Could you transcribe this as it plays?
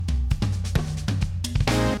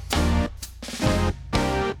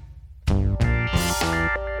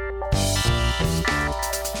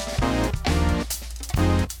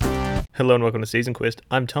Hello and welcome to Season Quest.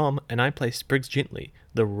 I'm Tom, and I play Spriggs Gently,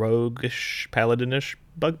 the roguish, paladinish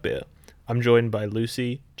bugbear. I'm joined by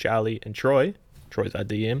Lucy, Charlie, and Troy. Troy's our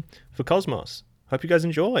DM for Cosmos. Hope you guys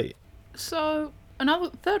enjoy. So,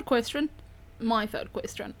 third question. My third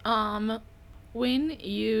question. When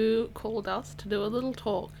you called us to do a little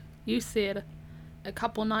talk, you said a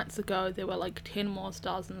couple nights ago there were like 10 more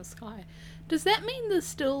stars in the sky. Does that mean there's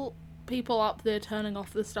still people up there turning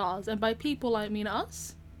off the stars? And by people, I mean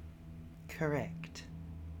us? Correct.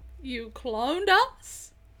 You cloned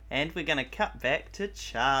us? And we're gonna cut back to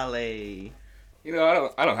Charlie. You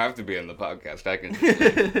know, I don't have to be in the podcast. I can.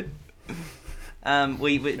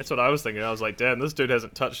 We That's what I was thinking. I was like, damn, this dude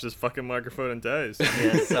hasn't touched his fucking microphone in days.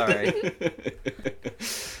 yeah, sorry.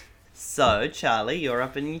 So, Charlie, you're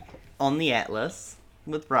up on the Atlas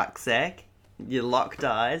with rucksack. Your locked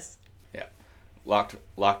eyes. Yeah,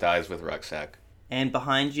 locked eyes with rucksack. And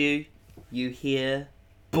behind you, you hear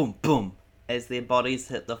boom, boom, as their bodies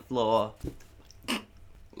hit the floor.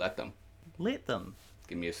 Let them. Let them.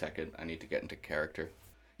 Give me a second. I need to get into character.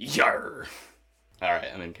 Yarr! Alright,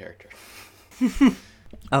 I'm in character.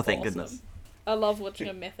 Oh, thank Awesome. goodness. I love watching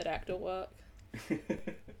a method actor work.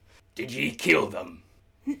 Did ye kill them?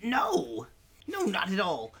 No, not at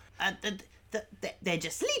all. They're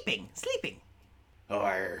just sleeping.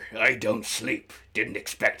 I don't sleep. Didn't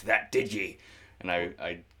expect that, did ye? And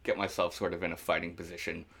I get myself sort of in a fighting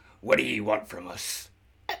position. What do ye want from us?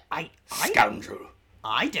 Scoundrel.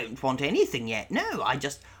 I don't want anything yet. No,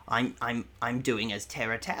 I'm doing as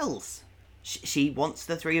Terra tells. She wants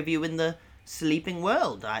the three of you in the sleeping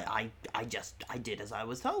world. I did as I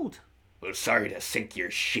was told. Well, sorry to sink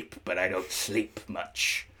your ship, but I don't sleep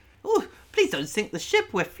much. Oh, please don't sink the ship.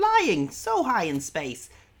 We're flying so high in space.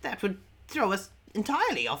 That would throw us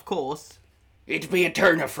entirely off course. It be a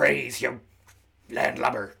turn of phrase, you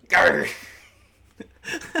landlubber. Grr!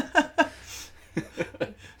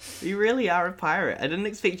 You really are a pirate. I didn't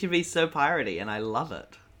expect you to be so piratey, and I love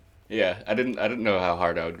it. Yeah, I didn't know how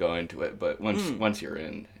hard I would go into it, but once you're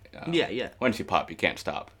in, Yeah. once you pop, you can't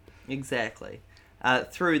stop. Exactly.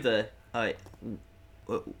 Through the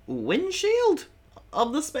windshield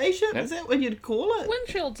of the spaceship? Yep. Is that what you'd call it?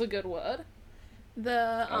 Windshield's a good word.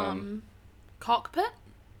 The, cockpit?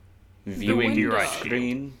 Viewing window.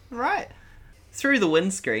 screen. Right. Through the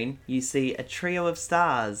windscreen, you see a trio of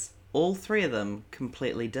stars, all three of them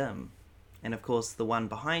completely dim. And of course, the one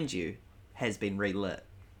behind you has been relit.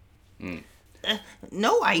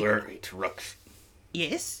 No, Right, Rux.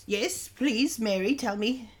 Yes, please, Mary, tell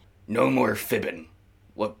me. No more fibbing.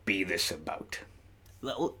 What be this about?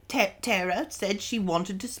 Well, Terra said she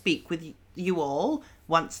wanted to speak with you all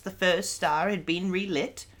once the first star had been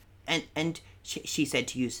relit, and she said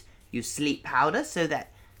to use sleep powder so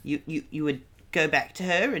that you would go back to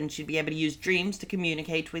her and she'd be able to use dreams to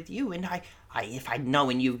communicate with you. And I if I'd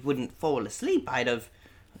known you wouldn't fall asleep, I'd have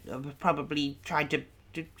probably tried to.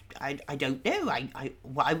 I don't know.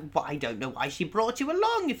 I don't know why she brought you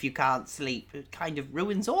along if you can't sleep. It kind of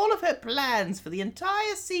ruins all of her plans for the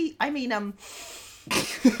entire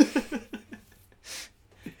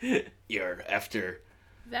You're after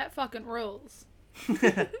That fucking rules.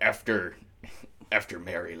 after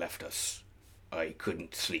Mary left us. I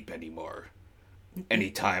couldn't sleep anymore.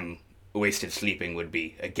 Any time wasted sleeping would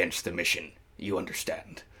be against the mission. You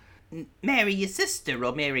understand? Mary, your sister,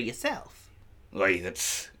 or Mary yourself? Why,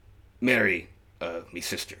 that's Mary, me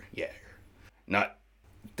sister, yeah. Not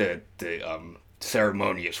the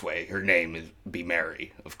ceremonious way. Her name is be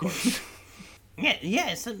Mary, of course.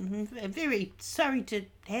 Yes, I'm very sorry to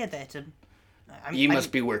hear that. You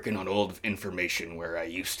must be working on old information where I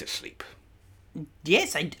used to sleep.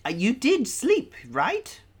 Yes, you did sleep,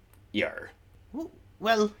 right? Yar.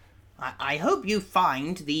 Well, I hope you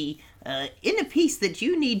find the inner peace that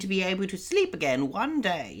you need to be able to sleep again one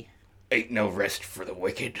day. Ain't no rest for the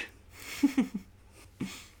wicked.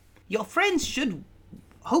 Your friends should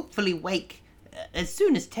hopefully wake as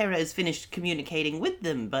soon as Terra is finished communicating with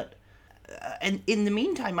them, but and in the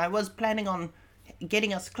meantime, I was planning on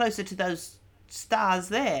getting us closer to those stars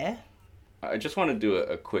there. I just want to do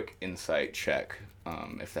a quick insight check,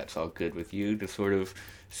 if that's all good with you, to sort of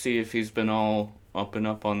see if he's been all up and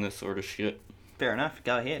up on this sort of shit. Fair enough,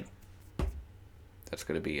 go ahead. That's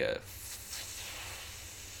going to be a...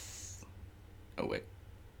 Oh, wait.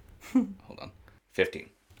 Hold on. 15.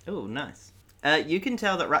 Oh, nice. You can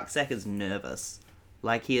tell that Rucksack is nervous.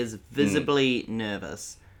 Like, he is visibly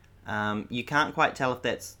nervous. You can't quite tell if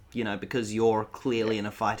that's, because you're clearly in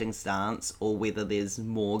a fighting stance or whether there's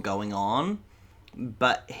more going on.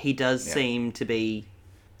 But he does seem to be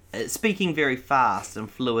speaking very fast and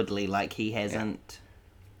fluidly, like he hasn't...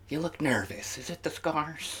 You look nervous. Is it the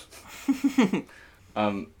scars?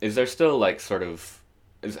 Is there still like sort of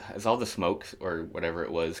is all the smoke or whatever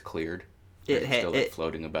it was cleared? Or is it still like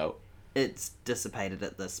floating about? It's dissipated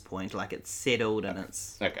at this point, like it's settled and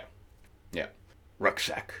it's... Okay. Yeah.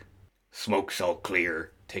 Rucksack. Smoke's all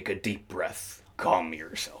clear. Take a deep breath. Calm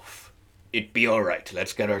yourself. It be alright.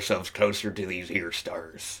 Let's get ourselves closer to these here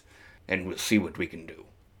stars. And we'll see what we can do.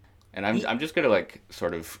 And I'm just gonna like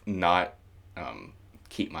sort of not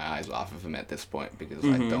keep my eyes off of him at this point because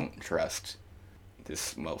I don't trust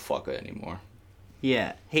this motherfucker anymore.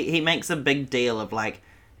 Yeah, he makes a big deal of like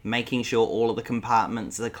making sure all of the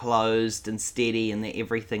compartments are closed and steady and that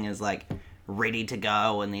everything is like ready to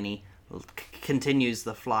go, and then he continues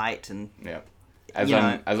the flight. And yeah,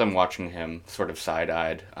 as I'm watching him sort of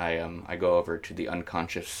side-eyed, I go over to the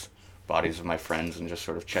unconscious bodies of my friends and just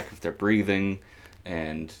sort of check if they're breathing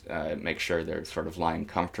and make sure they're sort of lying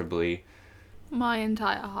comfortably. My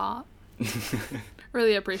entire heart.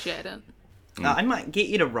 Really appreciate it. I might get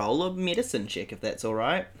you to roll a medicine check if that's all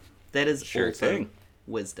right. That is Sure also thing.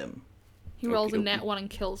 wisdom. He rolls a Okey-dokey. nat 1 and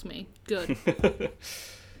kills me. Good.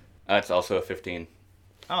 That's also a 15.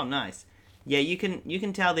 Oh, nice. Yeah, you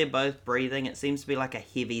can tell they're both breathing. It seems to be like a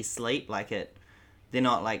heavy sleep. They're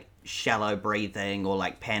not like shallow breathing or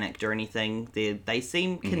like panicked or anything. They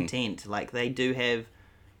seem content. Like they do have,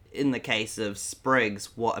 in the case of Spriggs,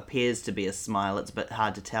 what appears to be a smile. It's a bit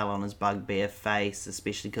hard to tell on his bugbear face,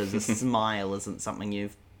 especially because the smile isn't something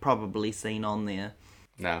you've probably seen on there.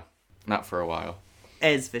 No, not for a while.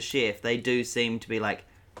 As for Chef, they do seem to be like,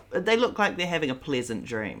 they look like they're having a pleasant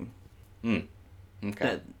dream.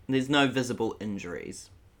 Okay. There's no visible injuries,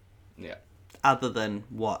 Yeah. other than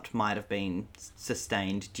what might have been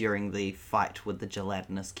sustained during the fight with the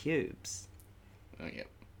gelatinous cubes. Oh, yep.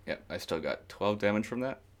 Yep. I still got 12 damage from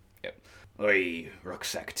that. Yep. Oi,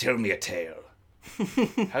 Rucksack, tell me a tale.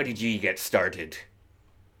 How did you get started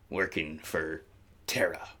working for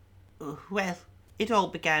Terra? Well, it all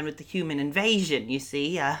began with the human invasion, you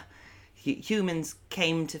see. Humans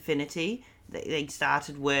came to Finity. They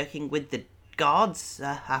started working with the gods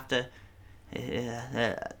after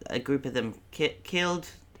a group of them killed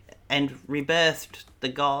and rebirthed the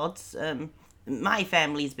gods. My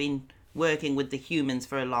family's been working with the humans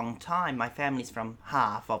for a long time. My family's from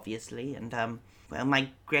Half, obviously, and well, my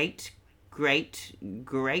great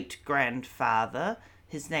grandfather,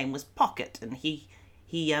 his name was Pocket, and he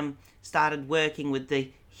started working with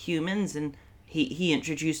the humans, and he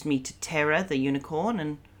introduced me to Terra, the unicorn,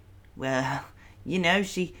 and well, you know,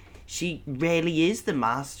 she really is the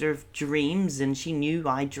master of dreams, and she knew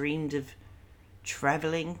I dreamed of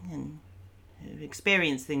traveling and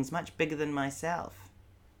experience things much bigger than myself.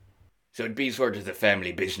 So it'd be sort of the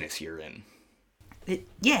family business you're in.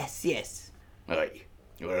 Yes. Aye.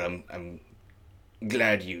 Well, I'm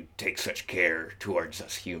glad you take such care towards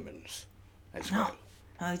us humans as well.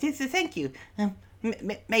 Yes, thank you.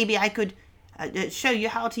 Maybe I could show you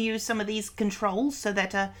how to use some of these controls so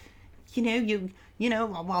that,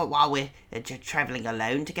 while we're traveling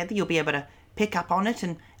alone together, you'll be able to pick up on it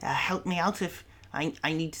and help me out if I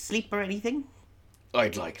need to sleep or anything.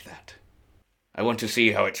 I'd like that. I want to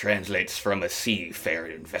see how it translates from a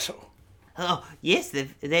seafaring vessel. Oh, yes,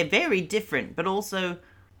 they're very different, but also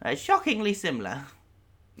shockingly similar.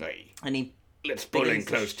 Aye. And he Let's pull in begins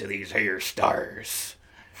to close to these here stars.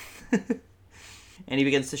 And he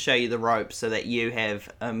begins to show you the rope so that you have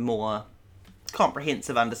a more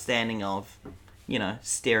comprehensive understanding of,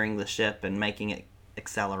 steering the ship and making it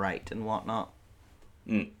accelerate and whatnot.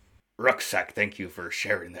 Rucksack, thank you for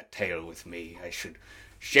sharing that tale with me. I should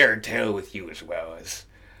share a tale with you as well, as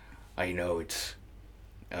I know it's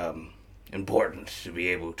important to be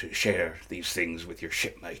able to share these things with your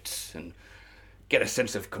shipmates and get a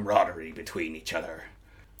sense of camaraderie between each other.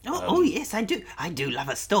 Oh, yes, I do. I do love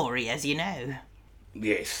a story, as you know.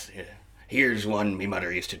 Yes, here's one me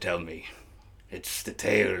mother used to tell me. It's the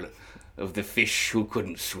tale of the fish who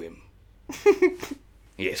couldn't swim.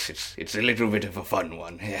 Yes, it's a little bit of a fun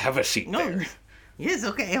one. Have a seat there. Yes,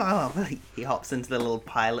 okay. He hops into the little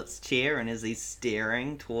pilot's chair, and as he's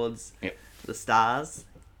staring towards Yep. the stars,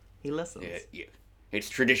 he listens. Yeah. It's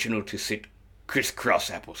traditional to sit crisscross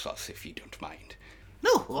applesauce, if you don't mind.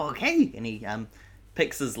 Oh, okay. And he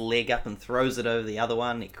picks his leg up and throws it over the other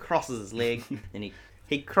one. He crosses his leg, and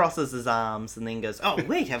he crosses his arms, and then goes, Oh,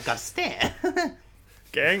 wait, I've got to stare.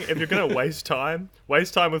 Gang, if you're gonna waste time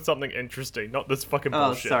with something interesting, not this fucking "Oh,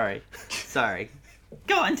 bullshit. sorry."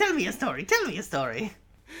 Go on, tell me a story.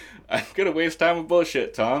 I'm gonna waste time with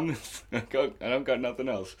bullshit, Tom. I don't got nothing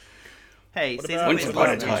else. Hey, What says about- Once the upon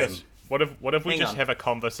a listener. time, What if we Hang just on. have a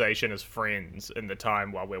conversation as friends in the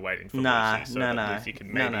time while we're waiting for Nah, Lucy, so no, that no. Lucy can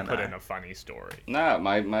No, maybe no, put no. in a funny story? Nah,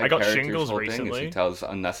 my I got character's shingles whole thing is recently. he tells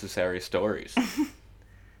unnecessary stories.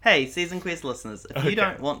 Hey, Season Quest listeners, if you Okay.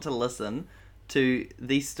 don't want to listen to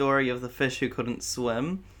the story of the fish who couldn't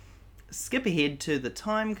swim, skip ahead to the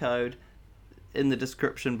time code in the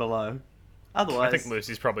description below. I Otherwise, think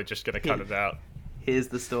Lucy's probably just gonna cut it out. here's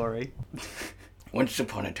the story. Once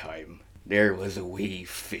upon a time, there was a wee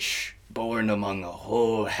fish born among a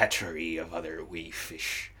whole hatchery of other wee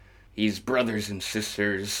fish. His brothers and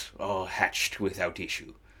sisters all hatched without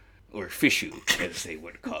issue, or fishu, as they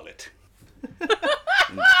would call it.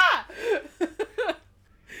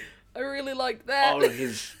 I really like that.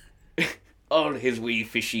 All his wee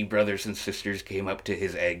fishy brothers and sisters came up to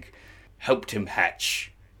his egg, helped him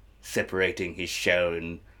hatch, separating his shell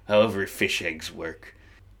and however fish eggs work.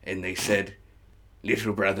 And they said,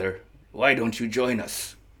 "Little brother, why don't you join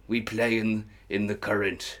us? We play in the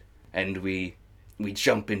current, and we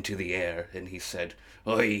jump into the air." And he said,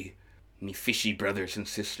 "Oi, me fishy brothers and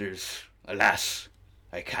sisters, alas,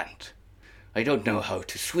 I can't. I don't know how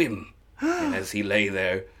to swim." And as he lay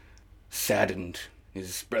there, saddened,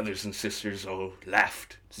 his brothers and sisters all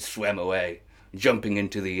laughed, swam away, jumping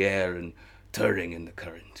into the air and turning in the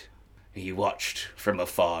current. He watched from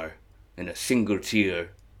afar, and a single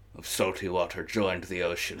tear of salty water joined the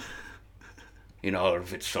ocean in all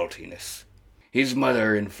of its saltiness. His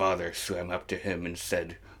mother and father swam up to him and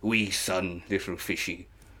said, "Wee son, little fishy,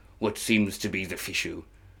 what seems to be the fishu?"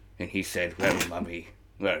 And he said, "Well, mummy,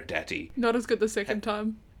 well, daddy, Not as good the second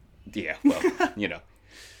time. yeah, well, you know,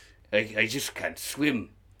 I just can't swim."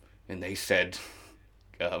 And they said,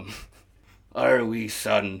 "Our wee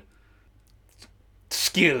son,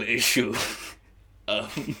 skill issue." um,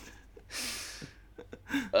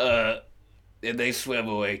 and they swam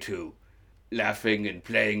away too, laughing and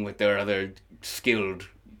playing with their other skilled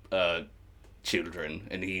children.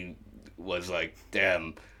 And he was like,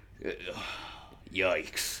 "Damn,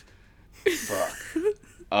 yikes, fuck."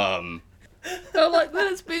 I like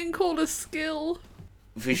that it's being called a skill.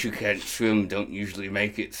 Fish who can't swim don't usually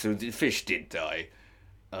make it, so the fish did die.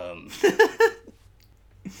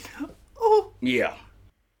 Oh, Yeah.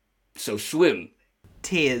 So swim.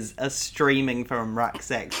 tears are streaming from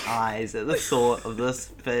Rucksack's eyes at the thought of this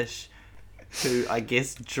fish who, I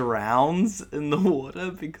guess, drowns in the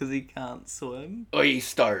water because he can't swim. Oh, he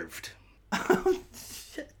starved.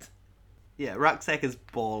 Shit. Yeah, Rucksack is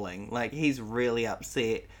bawling. Like, he's really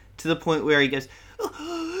upset to the point where he goes,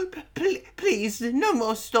 "Oh, please, no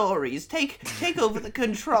more stories. Take over the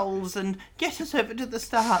controls and get us over to the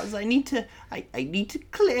stars. I need to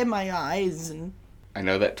clear my eyes." And I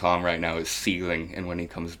know that Tom right now is seething, and when he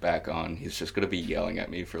comes back on, he's just gonna be yelling at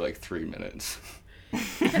me for like 3 minutes.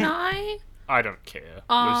 Can I don't care.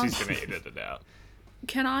 Um, Lucy's gonna edit it out.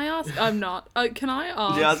 ask? I'm not. Can I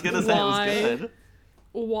ask? yeah, I was gonna say why, it was good.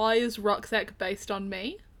 Why is Rucksack based on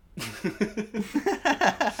me?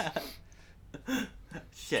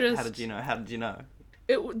 Shit, how Just- did you know? How did you know?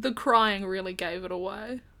 The crying really gave it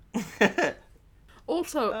away.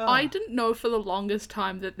 Also, I didn't know for the longest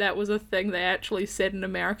time that was a thing they actually said in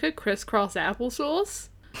America, crisscross applesauce.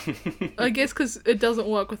 I guess because it doesn't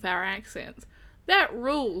work with our accents. That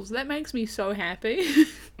rules. That makes me so happy.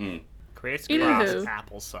 Crisscross Anywho.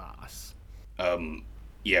 applesauce.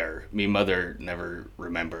 Yeah, me mother never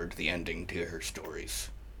remembered the ending to her stories.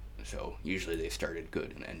 So usually they started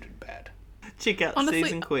good and ended bad. Check out Honestly-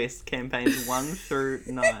 Season Quest campaigns 1 through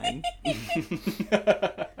 9.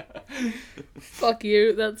 Fuck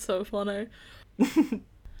you. That's so funny.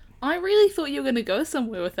 I really thought you were gonna go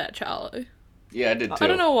somewhere with that, Charlie. Yeah, I did too. I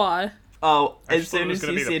don't know why. Oh, I as just thought it soon was as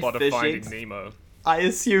gonna you be the said plot of fish Finding eggs, Nemo. I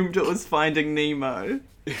assumed it was Finding Nemo.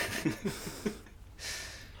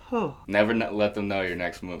 Never let them know your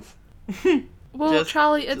next move. Well, Just-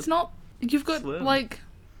 Charlie, it's not. You've got swim. like.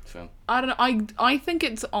 So I don't know. I think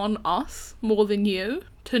it's on us more than you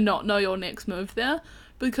to not know your next move there,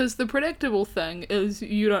 because the predictable thing is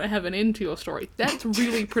you don't have an end to your story. That's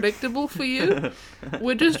really predictable for you.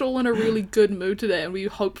 We're just all in a really good mood today, and we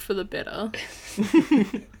hope for the better.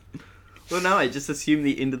 Well, no, I just assumed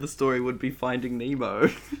the end of the story would be Finding Nemo.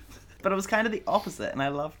 But it was kind of the opposite, and I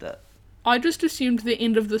loved it. I just assumed the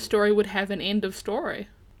end of the story would have an end of story.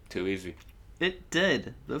 too easy. It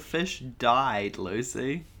did. The fish died,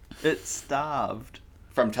 Lucy. It starved.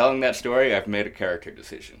 From telling that story, I've made a character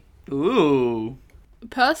decision. Ooh.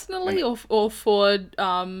 Personally, or for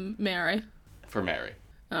Mary. For Mary.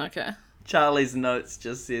 Okay. Charlie's notes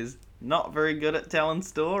just says, not very good at telling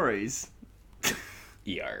stories.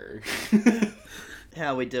 Yar.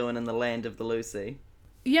 How are we doing in the land of the Lucy?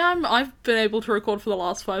 Yeah, I've been able to record for the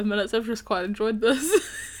last 5 minutes. I've just quite enjoyed this.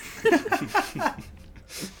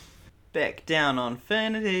 Back down on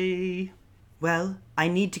Fernity. Well, I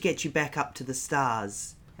need to get you back up to the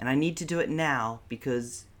stars. And I need to do it now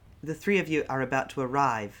because the three of you are about to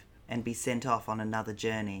arrive and be sent off on another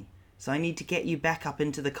journey. So I need to get you back up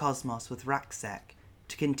into the cosmos with Rucksack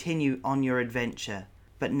to continue on your adventure.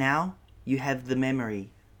 But now you have the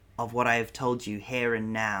memory of what I have told you here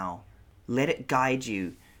and now. Let it guide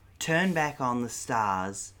you. Turn back on the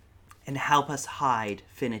stars and help us hide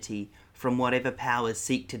Finity from whatever powers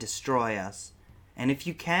seek to destroy us. And if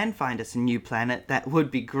you can find us a new planet, that would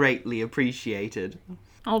be greatly appreciated.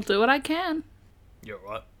 I'll do what I can. You're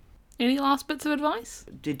right. Any last bits of advice?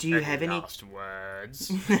 Do you have any... last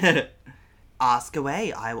words? Ask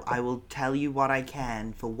away. I will tell you what I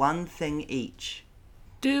can for one thing each.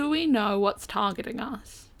 Do we know what's targeting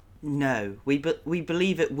us? No, we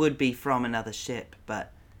believe it would be from another ship,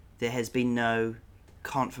 but there has been no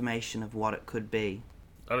confirmation of what it could be.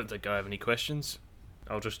 I don't think I have any questions.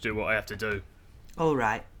 I'll just do what I have to do. All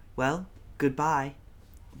right. Well, goodbye.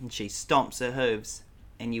 And she stomps her hooves,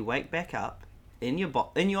 and you wake back up in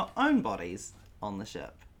your own bodies on the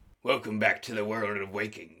ship. Welcome back to the world of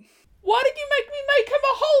waking. Why did you make me make him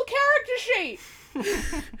a whole character sheet?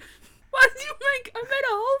 Why did you make... I made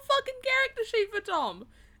a whole fucking character sheet for Tom.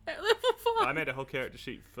 At level 5. I made a whole character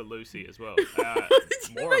sheet for Lucy as well. did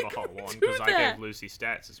you More of make a whole him one, do because I that? gave Lucy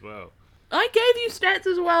stats as well. I gave you stats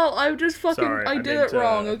as well. I just fucking... Sorry, I I did meant, it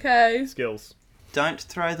wrong, okay? Skills. Don't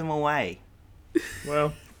throw them away.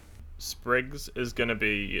 Well, Spriggs is going to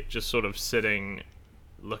be just sort of sitting,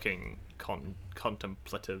 looking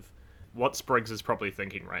contemplative. What Spriggs is probably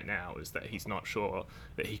thinking right now is that he's not sure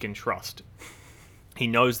that he can trust. He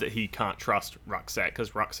knows that he can't trust Rucksack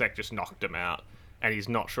because Rucksack just knocked him out, and he's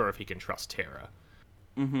not sure if he can trust Terra.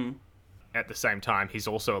 Mm-hmm. At the same time, he's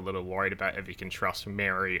also a little worried about if he can trust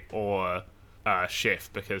Mary or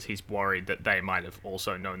Chef, because he's worried that they might have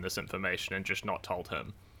also known this information and just not told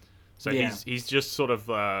him. So Yeah. he's just sort of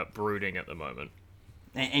brooding at the moment.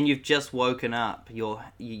 And you've just woken up. You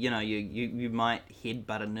might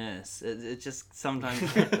headbutt a nurse. It just sometimes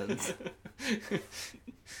happens.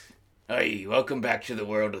 Hey, welcome back to the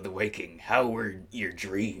world of the waking. How were your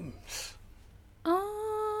dreams?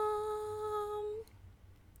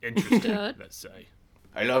 Interesting, Good. let's say.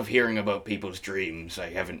 I love hearing about people's dreams. I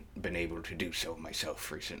haven't been able to do so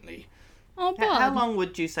myself recently. Oh, bud. How long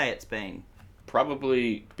would you say it's been?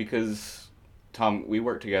 Probably because, Tom, we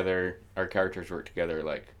worked together, our characters worked together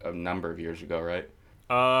like a number of years ago, right?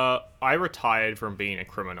 I retired from being a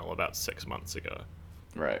criminal about 6 months ago,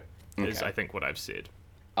 Right. is Okay. I think what I've said.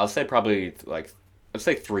 I'll say probably let's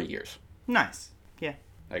say 3 years. Nice. Yeah.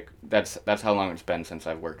 Like that's how long it's been since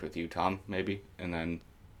I've worked with you, Tom, maybe. And then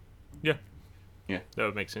Yeah. Yeah. That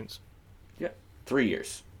would make sense. 3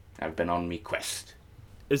 years. I've been on me quest.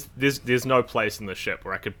 There's no place in the ship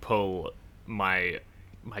where I could pull my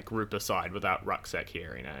group aside without Rucksack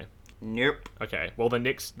hearing, eh? Nope. Okay, well the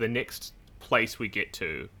next place we get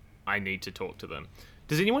to, I need to talk to them.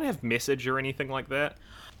 Does anyone have message or anything like that?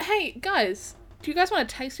 Hey, guys, do you guys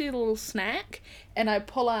want a tasty little snack? And I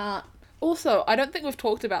pull out... Also, I don't think we've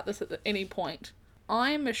talked about this at any point.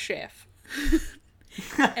 I'm a chef.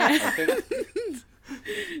 And...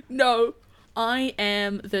 No, I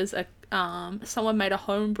am... There's a... someone made a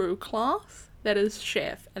homebrew class that is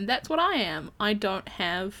chef, and that's what I am. I don't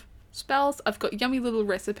have spells. I've got yummy little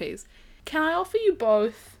recipes. Can I offer you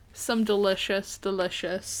both some delicious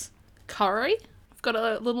curry? I've got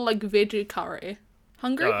a little, like, veggie curry.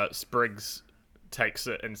 Hungry? Spriggs takes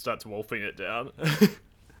it and starts wolfing it down.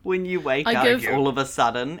 When you wake I up give- all of a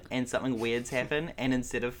sudden and something weird's happen, and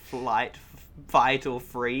instead of fight or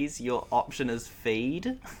freeze, your option is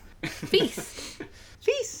feed. Feast.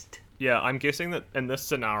 Feast. Yeah, I'm guessing that in this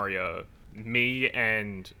scenario, me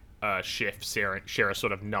and Chef share a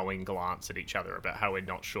sort of knowing glance at each other about how we're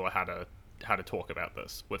not sure how to talk about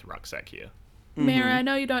this with Rucksack here. Mary, I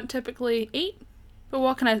know you don't typically eat, but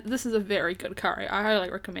what can I... This is a very good curry. I highly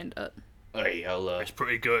recommend it. Hey, It's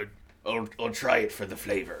pretty good. I'll try it for the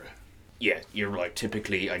flavor. Yeah, you're right.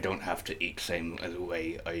 Typically, I don't have to eat same as the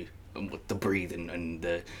way I with the breathing and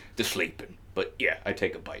the sleeping. But yeah, I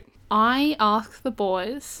take a bite. I ask the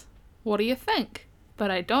boys, what do you think? But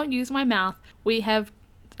I don't use my mouth. We have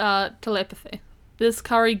telepathy. This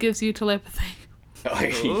curry gives you telepathy.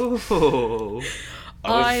 Ooh.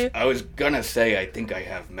 I was gonna say I think I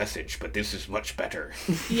have message, but this is much better.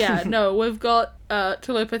 Yeah, no, we've got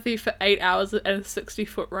telepathy for 8 hours at a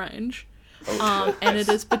 60-foot range. And it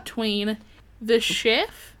is between the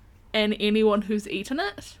chef and anyone who's eaten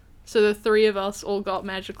it. So the three of us all got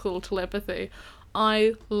magical telepathy.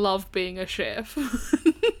 I love being a chef.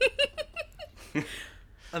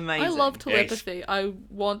 Amazing. I love telepathy. I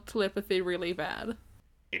want telepathy really bad.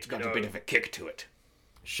 It's got a bit of a kick to it.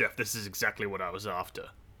 Chef, this is exactly what I was after.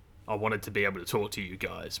 I wanted to be able to talk to you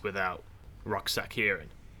guys without Rucksack hearing.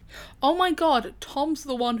 Oh my god, Tom's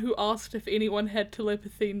the one who asked if anyone had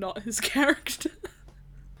telepathy, not his character.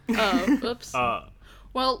 Oops.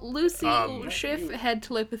 Well, Lucy, Chef had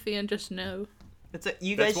telepathy and just no.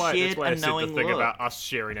 You guys shared that's why a I said knowing the thing look. about us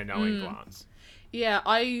sharing a knowing glance. Yeah,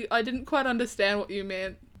 I didn't quite understand what you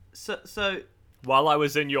meant. So While I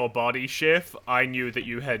was in your body, Chef, I knew that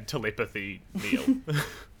you had telepathy, Neil.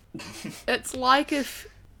 It's like if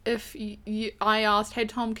I asked, hey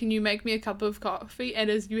Tom, can you make me a cup of coffee? And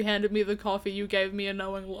as you handed me the coffee, you gave me a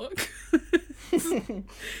knowing look.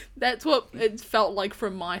 That's what it felt like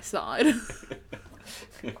from my side.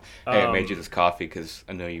 Hey, I made you this coffee because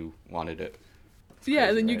I know you wanted it. Yeah,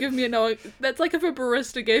 crazy, then you right? give me a knowing... That's like if a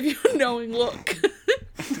barista gave you a knowing look.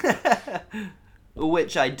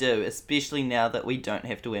 Which I do, especially now that we don't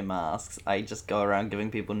have to wear masks. I just go around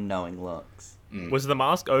giving people knowing looks. Was the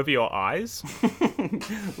mask over your eyes?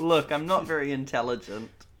 Look, I'm not very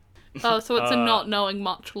intelligent. Oh, so it's a not knowing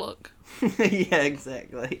much look. Yeah,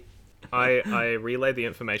 exactly. I relayed the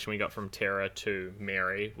information we got from Tara to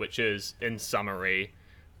Mary, which is, in summary,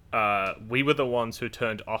 we were the ones who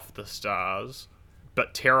turned off the stars,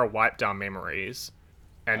 but Tara wiped our memories,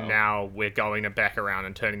 and now we're going back around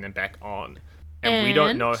and turning them back on. And we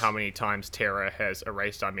don't know how many times Tara has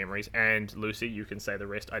erased our memories. And Lucy, you can say the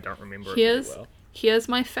rest. I don't remember it very well. Here's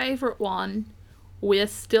my favourite one. We're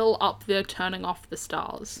still up there turning off the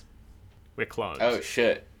stars. We're clones. Oh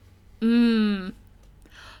shit. Can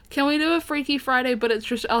we do a Freaky Friday, but it's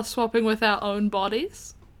just us swapping with our own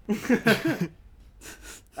bodies? We've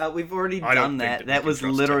already I done don't think that. that we That can was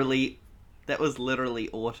trust literally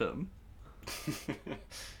autumn.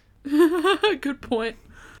 Good point.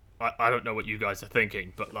 I don't know what you guys are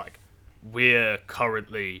thinking, but like, we're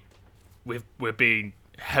currently, we're being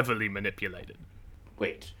heavily manipulated.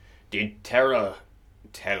 Wait, did Tara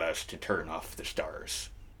tell us to turn off the stars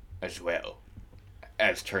as well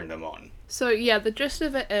as turn them on? So yeah, the gist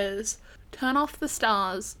of it is turn off the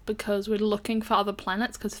stars because we're looking for other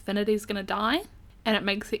planets because Affinity's gonna die, and it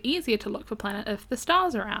makes it easier to look for planet if the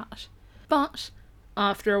stars are out. But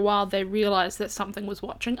after a while, they realised that something was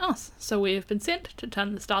watching us, so we have been sent to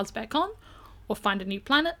turn the stars back on, or find a new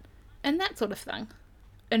planet, and that sort of thing.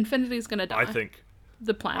 Infinity's gonna die. I think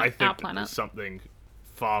the planet, I think our that planet. there's something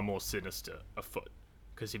far more sinister afoot.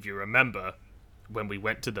 Because if you remember, when we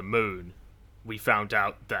went to the moon, we found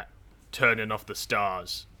out that turning off the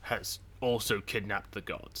stars has also kidnapped the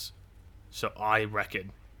gods. So I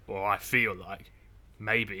reckon, or I feel like,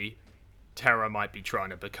 maybe Terra might be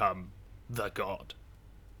trying to become the god.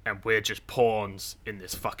 And we're just pawns in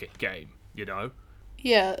this fucking game, you know?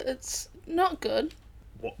 Yeah, it's not good.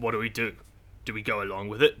 What do we do? Do we go along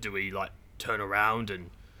with it? Do we, like, turn around and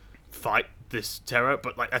fight this Terra?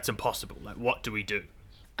 But, like, that's impossible. Like, what do we do?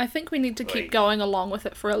 I think we need to keep Like- going along with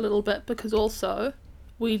it for a little bit because also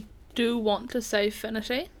we do want to save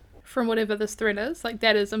Finity from whatever this threat is. Like,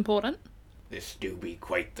 that is important. This do be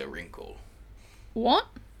quite the wrinkle. What?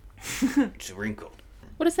 It's a wrinkle.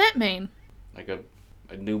 What does that mean? Like a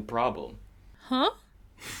new problem. Huh?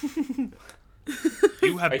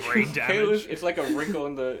 You have brain damage. It's like a wrinkle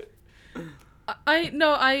in the.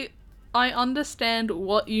 I understand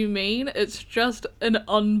what you mean. It's just an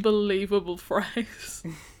unbelievable phrase.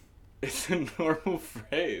 It's a normal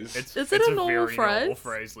phrase. It's Is it it's a normal very normal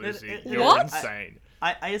phrase? phrase, Lucy. It- You're What? insane.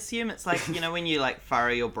 I assume it's like, you know, when you like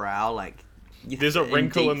furrow your brow, like There's a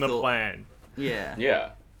wrinkle deep in the thought. plan. Yeah. Yeah.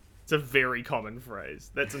 It's a very common phrase.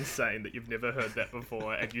 That's insane that you've never heard that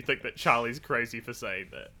before, and you think that Charlie's crazy for saying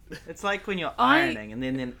that. It's like when you're I- ironing and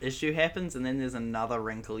then an issue happens and then there's another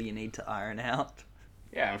wrinkle you need to iron out.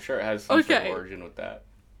 Yeah, I'm sure it has some sort of Okay. origin with that.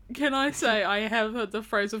 Can I say I have heard the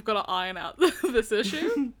phrase "I've got to iron out this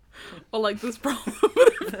issue" or like this problem?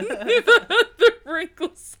 But I've never heard the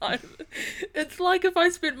wrinkle side of it. It's like if I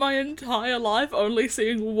spent my entire life only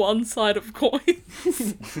seeing one side of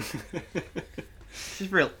coins. It's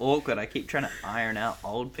just real awkward. I keep trying to iron out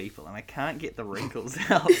old people and I can't get the wrinkles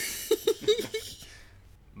out.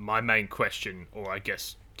 My main question, or I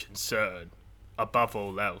guess concern, above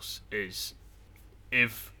all else, is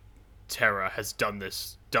if Terra has done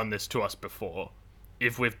this to us before,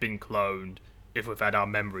 if we've been cloned, if we've had our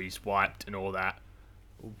memories wiped and all that,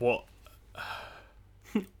 what?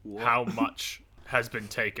 How much has been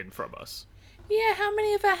taken from us? Yeah, how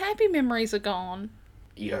many of our happy memories are gone?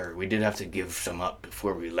 We did have to give some up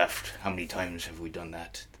before we left. How many times have we done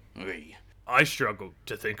that? Oy. I struggle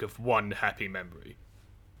to think of one happy memory.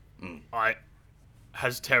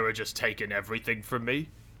 Has Terra just taken everything from me?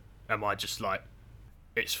 Am I just like,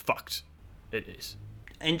 it's fucked? It is.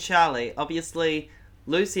 And Charlie, obviously,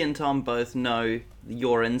 Lucy and Tom both know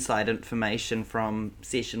your inside information from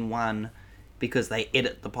session 1 because they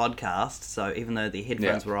edit the podcast, so even though their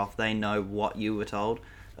headphones were off, they know what you were told.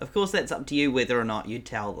 Of course, that's up to you whether or not you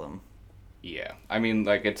tell them. Yeah, I mean,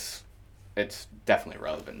 like, it's definitely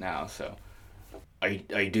relevant now, so...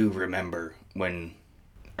 I do remember when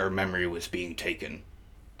our memory was being taken.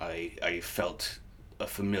 I felt a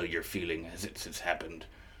familiar feeling as it has happened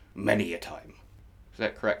many a time. Is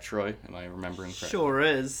that correct, Troy? Am I remembering correctly? Sure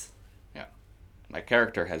is. Yeah. My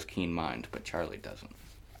character has keen mind, but Charlie doesn't.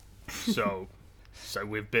 So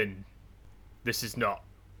we've been... This is not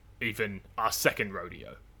even our second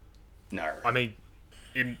rodeo. No. I mean,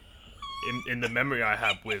 in the memory I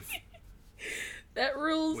have with That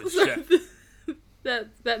rules. With Chef.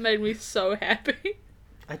 That made me so happy.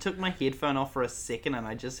 I took my headphone off for a second and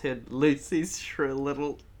I just heard Lucy's shrill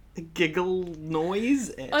little giggle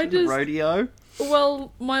noise at the rodeo.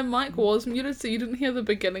 Well, my mic was muted, so you didn't hear the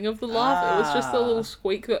beginning of the laugh. It was just the little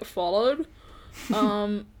squeak that followed.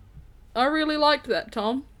 I really liked that,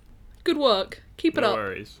 Tom. Good work. Keep it No up.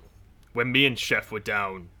 worries. When me and Chef were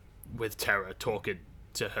down with Terra talking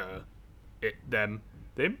to her, them,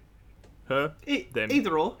 her, them,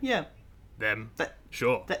 Either or, yeah. them, That-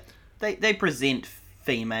 sure. They present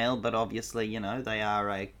female, but obviously, you know, they are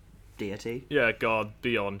a deity. Yeah, God,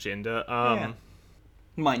 beyond gender. Yeah.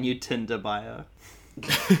 My new Tinder bio.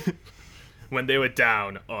 When we were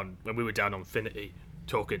down on Infinity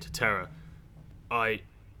talking to Terra,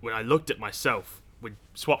 when I looked at myself, we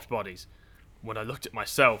swapped bodies. When I looked at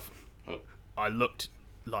myself, I looked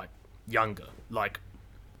like younger, like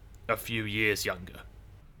a few years younger,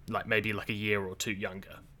 like maybe like a year or two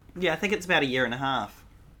younger. Yeah, I think it's about a year and a half.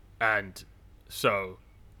 And so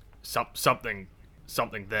something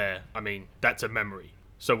there. I mean, that's a memory.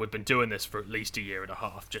 So we've been doing this for at least a year and a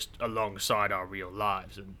half, just alongside our real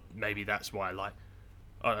lives, and maybe that's why, like,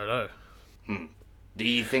 I don't know. Do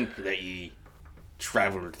you think that you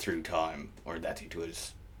travelled through time, or that it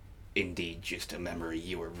was indeed just a memory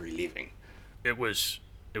you were reliving? It was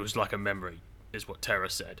like a memory, is what Terra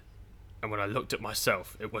said. And when I looked at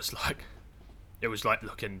myself, it was like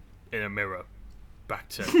looking in a mirror back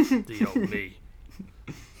to the old me.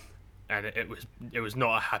 And it was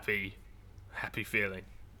not a happy feeling.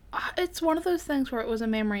 It's one of those things where it was a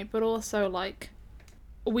memory, but also, like,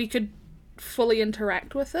 we could fully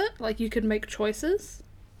interact with it. Like, you could make choices.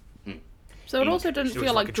 So it also didn't It was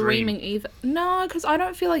feel like like a dream. dreaming either. No, because I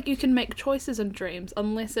don't feel like you can make choices in dreams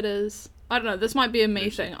unless it is... I don't know, this might be a me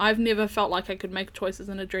thing. I've never felt like I could make choices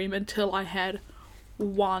in a dream until I had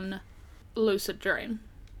one lucid dream.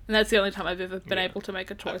 And that's the only time I've ever been able to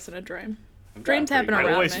make a choice in a dream. Dreams happen I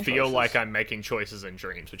around always me. feel like I'm making choices in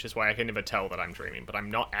dreams, which is why I can never tell that I'm dreaming, but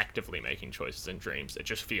I'm not actively making choices in dreams. It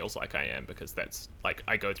just feels like I am, because that's, like,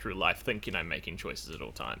 I go through life thinking I'm making choices at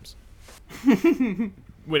all times.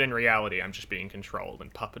 When in reality, I'm just being controlled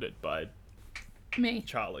and puppeted by Me.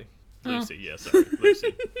 Charlie. Lucy, yeah, sorry,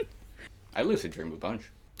 Lucy. I lucid dream a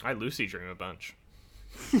bunch. I Lucy dream a bunch.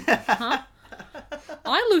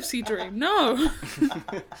 I lucid dream. No.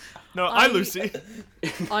 No, I Lucy.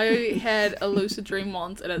 I had a lucid dream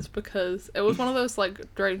once, and it's because it was one of those,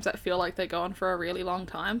 like, dreams that feel like they go on for a really long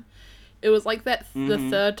time. It was like that the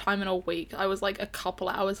third time in a week. I was, like, a couple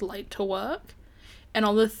hours late to work. And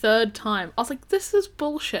on the third time, I was like, this is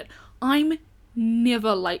bullshit. I'm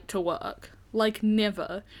never late to work. Like,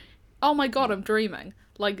 never. Oh my god, I'm dreaming.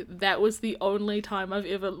 Like, that was the only time I've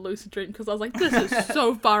ever lucid dreamed, because I was like, this is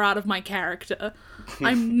so far out of my character.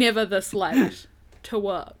 I'm never this late to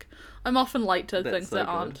work. I'm often late to things so that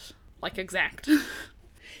good. aren't, like, exact. And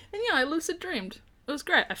yeah, I lucid dreamed. It was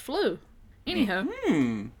great. I flew. Anyhow.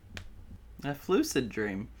 A lucid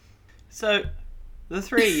dream. So, the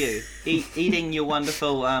three of you eating your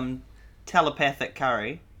wonderful telepathic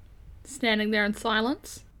curry, Standing there in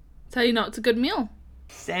silence. That's how you know it's a good meal.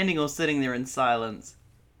 standing or sitting there in silence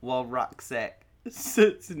while Rucksack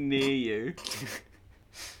sits near you,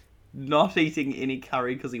 not eating any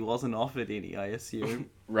curry because he wasn't offered any, I assume.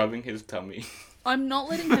 Rubbing his tummy. I'm not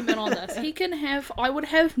letting him in on this. He can have... I would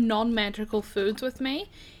have non-magical foods with me.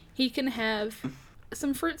 He can have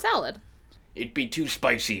some fruit salad. It'd be too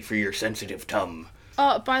spicy for your sensitive tum.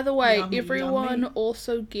 By the way, Yummy, everyone yummy.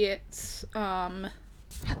 also gets, Okay,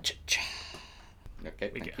 We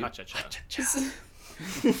thank get you. ha-cha-cha.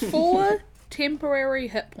 4 temporary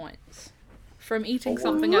hit points from eating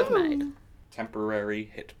something I've made. Temporary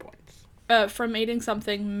hit points. From eating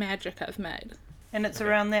something magic I've made. And it's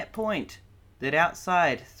around that point that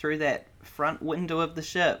outside, through that front window of the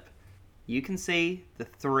ship, you can see the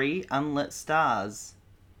 3 unlit stars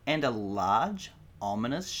and a large,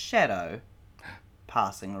 ominous shadow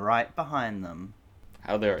passing right behind them.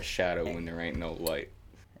 How there a shadow when there ain't no light?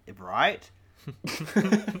 Right?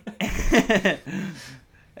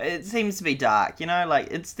 It seems to be dark, you know, like,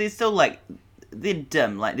 they're still, like, they're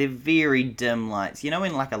dim, like, they're very dim lights. You know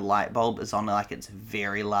when, like, a light bulb is on, like, its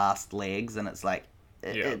very last legs, and it's, like,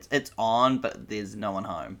 it's on, but there's no one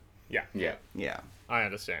home. Yeah, Yeah. Yeah. I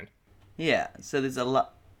understand. Yeah, so there's a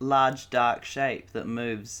large dark shape that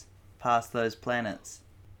moves past those planets,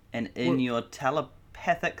 and in your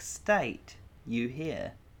telepathic state, you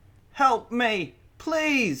hear, "Help me,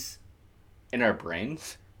 please!" In our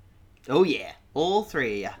brains? Oh yeah, all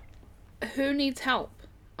 3 of you. Who needs help?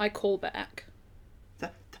 I call back.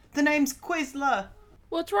 The name's Quizler.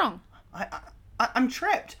 What's wrong? I'm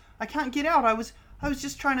trapped. I can't get out. I was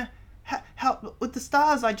just trying to help with the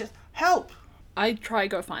stars. Help. I try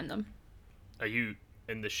go find them. Are you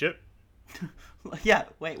in the ship? Yeah.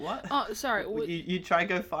 Wait. What? Oh, sorry. You try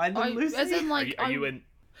go find them, Lucy? As in, like, Are you in?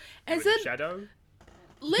 as in in, the shadow?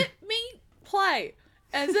 let me play.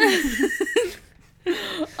 As in,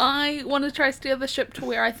 I want to try steer the ship to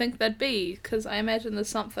where I think they'd be, because I imagine there's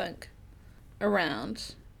something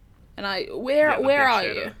around. And where the big are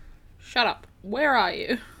shadow. you? Shut up. Where are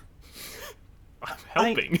you? I'm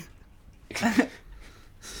helping.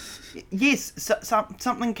 Yes.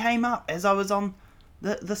 Something came up as I was on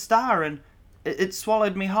the star, and it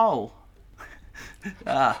swallowed me whole.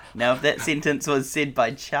 Now if that sentence was said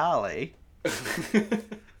by Charlie.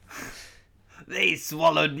 They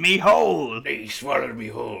swallowed me whole. They swallowed me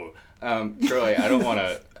whole. Troy, I don't want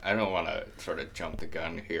to sort of jump the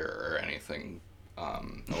gun here or anything,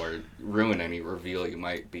 or ruin any reveal you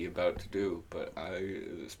might be about to do. But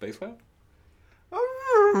space whale?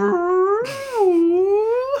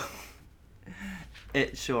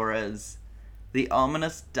 It sure is. The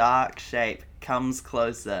ominous dark shape comes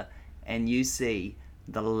closer, and you see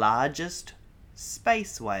the largest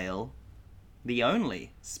space whale, the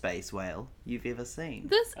only space whale you've ever seen.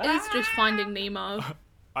 This is just Finding Nemo.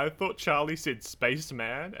 I thought Charlie said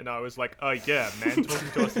spaceman, and I was like, oh yeah, man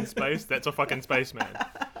talking to us in space, that's a fucking spaceman.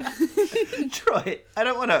 Troy, I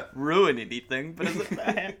don't want to ruin anything, but is it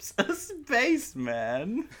perhaps a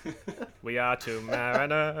spaceman? We are 2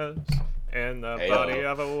 mariners in the Hey-o. body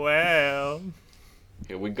of a whale.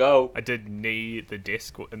 Here we go. I did knee the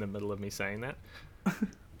desk in the middle of me saying that.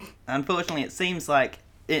 Unfortunately, it seems like,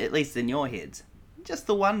 at least in your heads, just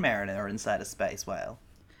the one mariner inside a space whale.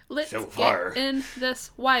 Let's So far. get in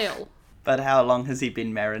this whale. But how long has he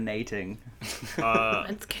been marinating?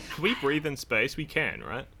 Let's get Can we breathe in space? We can,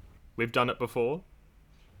 right? We've done it before.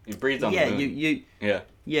 You breathed on Yeah, the moon.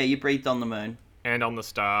 you breathed on the moon. And on the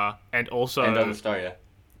star. And also... And on the star, yeah.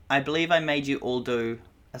 I believe I made you all do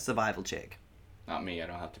a survival check. Not me, I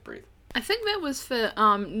don't have to breathe. I think that was for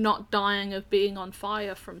not dying of being on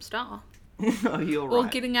fire from Star. Oh, you're Or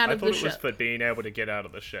right. getting out I of thought the it was ship. for being able to get out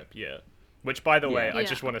of the ship, yeah. Which, by the way, I Yeah.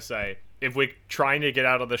 just want to say, if we're trying to get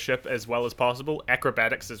out of the ship as well as possible,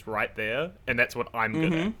 acrobatics is right there, and that's what I'm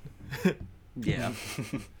good at. Yeah.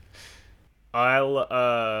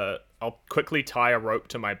 I'll quickly tie a rope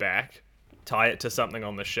to my back, tie it to something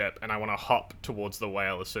on the ship, and I want to hop towards the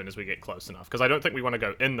whale as soon as we get close enough. Because I don't think we want to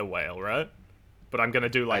go in the whale, right? But I'm going to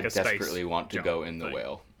do like I a space desperately want to jump go in the thing.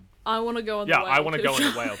 whale. I want to go on Yeah, the whale. I want to too. go in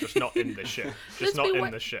the whale, just not in the ship. Just Let's not be in wa-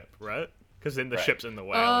 the ship, right? Because then the Right. ship's in the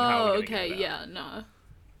whale. and how are Oh, we gonna okay, get it out? yeah, no.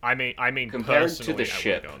 I mean, Compared to personally, the I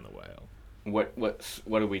ship. want to go in the whale.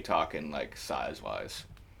 What are we talking, like, size-wise?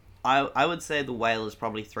 I would say the whale is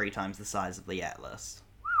probably 3 times the size of the Atlas.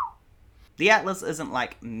 The Atlas isn't,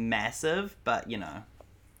 like, massive, but, you know.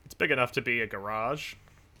 It's big enough to be a garage.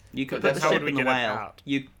 You could But put the how ship would we in the get it whale. out?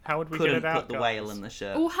 You How would we couldn't get it out, put the whale guys? in the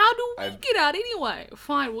ship. Well, how do we I've- get out anyway?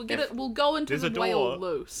 Fine, we'll get If- it. We'll go into There's the a whale door.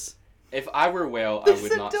 loose. If I were whale, I There's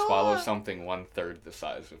would a not door. swallow something 1/3 the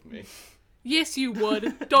size of me. Yes, you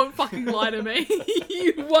would. Don't fucking lie to me.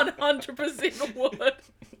 You 100% would.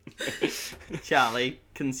 Charlie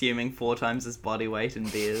consuming 4 times his body weight in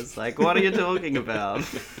beers. Like, what are you talking about?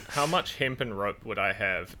 How much hempen rope would I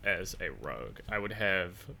have as a rogue? I would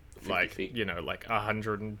have, like, feet. you know, like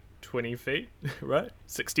 120 feet, right?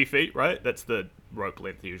 60 feet, right? That's the rope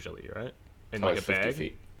length usually, right? In Oh, like a it's 50 bag.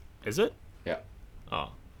 feet. Is it? Yeah. Oh,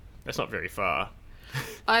 that's not very far.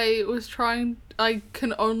 I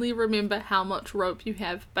can only remember how much rope you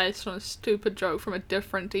have based on a stupid joke from a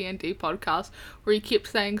different D&D podcast where he kept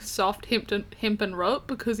saying soft hempen rope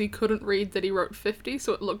because he couldn't read that he wrote 50,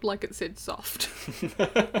 so it looked like it said soft.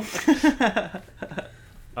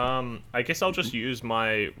 I guess I'll just use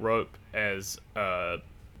my rope as,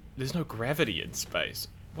 there's no gravity in space.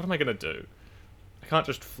 What am I gonna do? I can't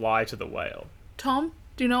just fly to the whale. Tom,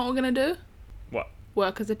 do you know what we're gonna do? What?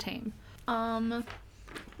 Work as a team. Let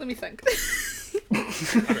me think. I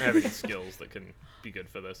don't have any skills that can be good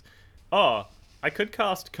for this. Oh, I could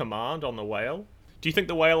cast command on the whale. Do you think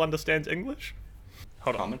the whale understands English?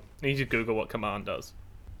 Hold on. Common? I need to Google what command does.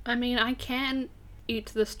 I mean, I can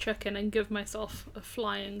eat this chicken and give myself a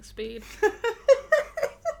flying speed.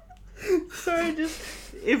 Sorry, just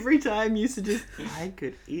every time you suggest I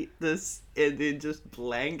could eat this, and then just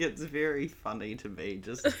blank, it's very funny to me.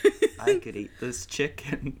 Just I could eat this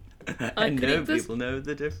chicken. I could know eat this- people know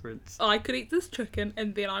the difference. I could eat this chicken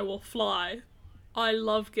and then I will fly. I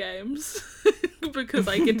love games because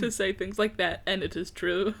I get to say things like that, and it is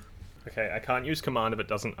true. Okay, I can't use command if it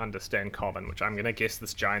doesn't understand common, which I'm gonna guess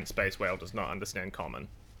this giant space whale does not understand common.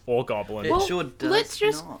 Or goblin. It sure does let's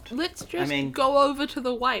just mean- go over to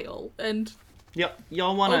the whale and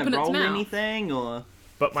Y'all want Open to its roll mouth. anything, or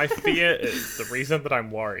But my fear is, the reason that I'm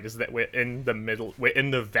worried is that we're in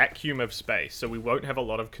the vacuum of space, so we won't have a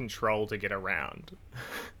lot of control to get around.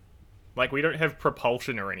 Like, we don't have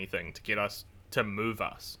propulsion or anything to get us, to move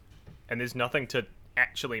us. And there's nothing to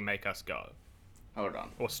actually make us go. Hold on.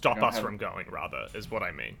 Or stop We don't us have- from going, rather, is what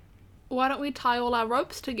I mean. why don't we tie all our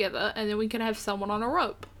ropes together and then we can have someone on a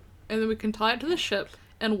rope. And then we can tie it to the ship,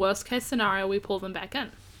 and worst case scenario, we pull them back in.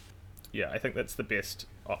 Yeah, I think that's the best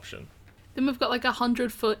option. Then we've got like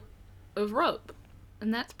 100 foot of rope,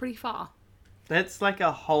 and that's pretty far. that's like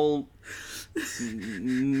a whole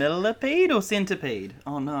millipede or centipede?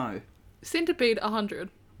 Oh no. Centipede, 100.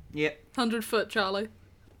 Yep, 100 foot, Charlie.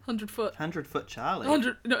 100 foot. 100-foot Charlie.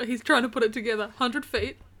 100, no, he's trying to put it together. 100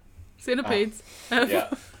 feet. Centipedes. Yeah,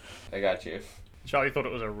 I got you. Charlie thought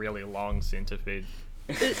it was a really long centipede.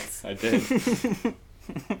 It's, I did.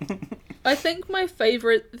 I think my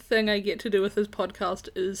favorite thing I get to do with this podcast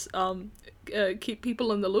is keep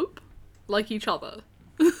people in the loop, like each other.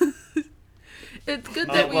 It's good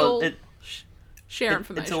that we all share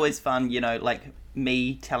information. It's always fun, like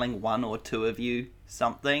me telling one or two of you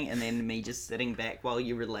something, and then me just sitting back while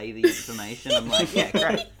you relay the information. I'm like, yeah,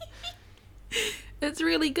 great. It's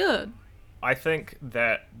really good. I think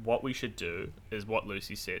that what we should do is what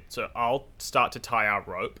Lucy said. So I'll start to tie our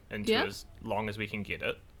rope into Yeah. as long as we can get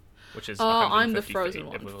it, which is I'm the 150 frozen feet,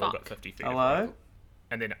 one, if we've all got fuck. 50 feet of Hello? rope.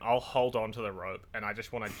 And then I'll hold on to the rope, and I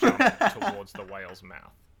just want to jump towards the whale's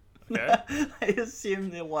mouth. Okay? I assume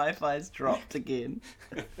their Wi-Fi's dropped again.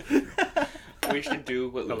 We should do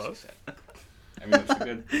what Lucy Hello? said. I mean, it's a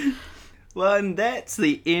good. Well, and that's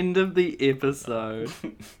the end of the episode.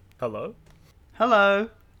 Hello? Hello.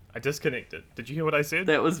 I disconnected. Did you hear what I said?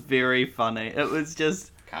 That was very funny. It was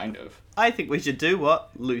just, Kind of. I think we should do what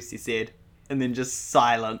Lucy said, and then just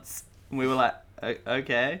silence. And we were like,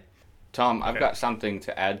 okay. Tom, I've Okay. got something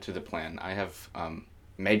to add to the plan. I have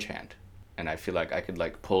Mage Hand, and I feel like I could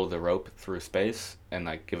like pull the rope through space and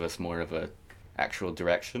like give us more of a actual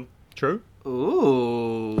direction. True.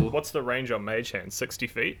 Ooh. What's the range on Mage Hand? 60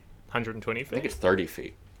 feet? 120 I think feet? it's 30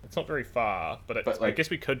 feet. It's not very far, but, I like- guess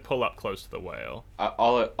we could pull up close to the whale.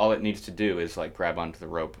 All it needs to do is like grab onto the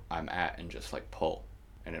rope I'm at and just like pull,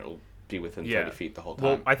 and it'll be within 30 feet the whole time.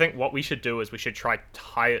 Well, I think what we should do is we should try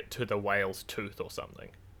tie it to the whale's tooth or something.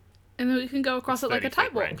 And then we can go across it like a 30 feet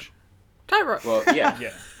tightrope. range. Tightrope. Well, yeah.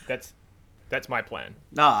 Yeah, that's my plan.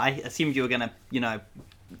 No, I assumed you were going to,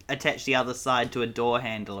 attach the other side to a door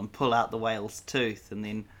handle and pull out the whale's tooth, and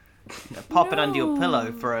then pop it under your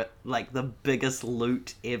pillow for the biggest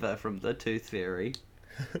loot ever from the Tooth Fairy.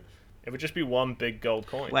 It would just be one big gold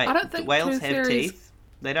coin. Wait, I don't do think whales tooth have fairies- teeth?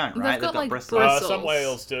 They don't, They've right? got, like, bristles. bristles. Some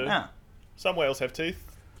whales do. Ah. Some whales have teeth.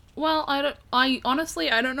 Well, I honestly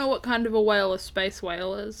don't know what kind of a whale a space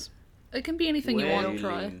whale is. It can be anything you want to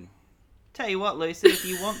try. Whaling. Tell you what, Lucy, if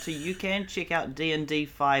you want to, you can check out D&D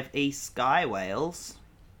 5e Sky Whales.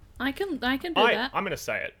 I can do that. I'm gonna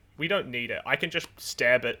say it. We don't need it. I can just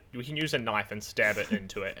stab it. We can use a knife and stab it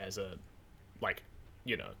into it as a, Why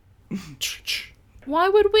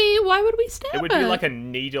would we stab it? It would be like a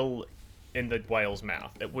needle in the whale's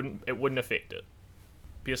mouth. It wouldn't affect it.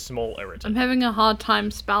 Be a small irritant. I'm having a hard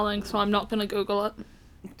time spelling, so I'm not gonna Google it.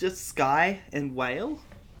 Just Sky and Whale?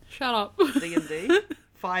 Shut up. D&D?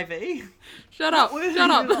 5e? Shut up. What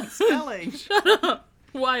Shut are you up. not spelling? Shut up.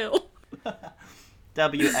 Whale.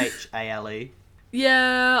 W-H-A-L-E.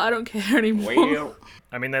 Yeah, I don't care anymore. Well,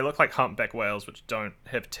 I mean, they look like humpback whales, which don't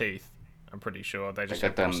have teeth. I'm pretty sure they just got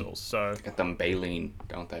have them- bristles. So got them baleen,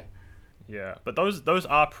 don't they? yeah, but those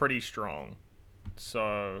are pretty strong.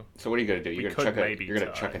 So So what are you gonna do? We You're could gonna maybe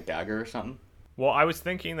chuck tie. a dagger or something? Well, I was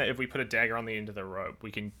thinking that if we put a dagger on the end of the rope, we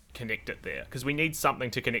can connect it there. Because we need something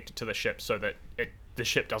to connect it to the ship so that the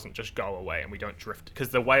ship doesn't just go away and we don't drift. Because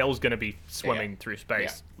the whale's going to be swimming through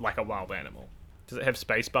space like a wild animal. Does it have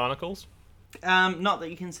space barnacles? Not that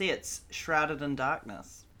you can see. It's shrouded in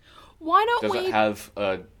darkness. Why don't Does we... it have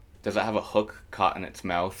a hook caught in its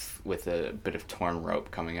mouth with a bit of torn rope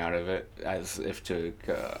coming out of it, as if to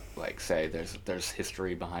say there's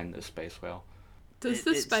history behind the space whale? Does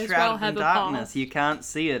the It's space shrouded whale have in a darkness. path? You can't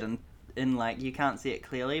see it you can't see it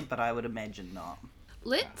clearly, but I would imagine not.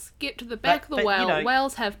 Let's get to the back of the but, whale. you know-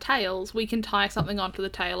 Whales have tails. We can tie something onto the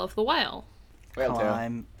tail of the whale. Whale tail.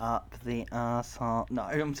 Climb up the asshole. No,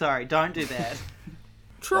 I'm sorry. Don't do that.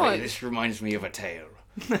 Troy, This reminds me of a tale.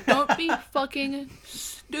 don't be fucking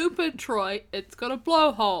stupid, Troy. It's got a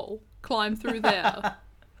blowhole. Climb through there.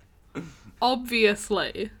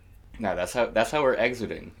 Obviously. No, that's how we're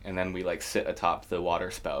exiting, and then we sit atop the water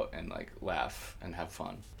spout and laugh and have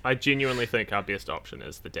fun. I genuinely think our best option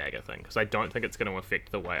is the dagger thing, because I don't think it's going to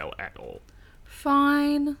affect the whale at all.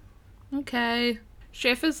 Fine. Okay.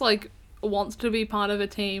 Chef is wants to be part of a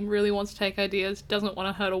team, really wants to take ideas, doesn't want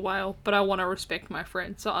to hurt a whale, but I want to respect my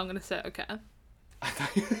friend, so I'm gonna say okay.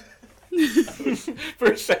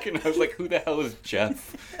 For a second, I was like, "Who the hell is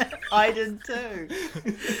Jeff?" I did too.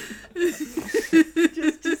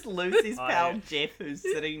 just Lucy's pal Jeff, who's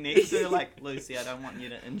sitting next to her, Lucy, I don't want you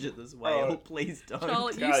to injure this whale. Please don't.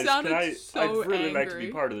 Charlie, you sounded so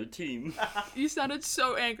angry. part of the team. You sounded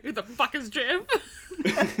so angry. Who the fuck is Jeff?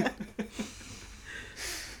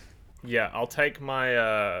 Yeah, I'll take my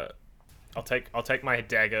I'll take my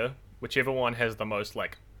dagger, whichever one has the most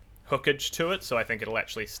hookage to it, so I think it'll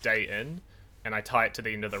actually stay in, and I tie it to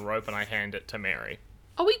the end of the rope and I hand it to Mary.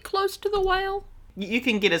 Are we close to the whale? You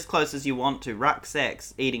can get as close as you want to.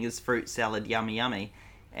 Rucksack's eating his fruit salad, yummy yummy,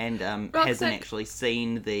 and hasn't Rucksack. actually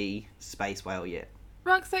seen the space whale yet.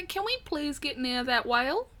 Rucksack, can we please get near that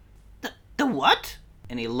whale? The what?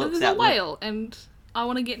 And he looks There's a out. whale, and I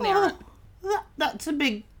want to get near it. That's a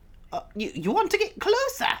big. You want to get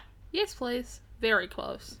closer? Yes, please. Very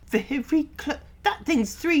close. Very close. That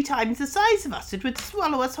thing's 3 times the size of us. It would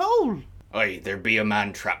swallow us whole. Aye, there be a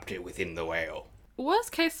man trapped within the whale.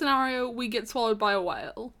 Worst case scenario, we get swallowed by a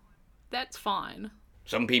whale. That's fine.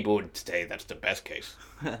 Some people would say that's the best case.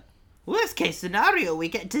 Worst case scenario, we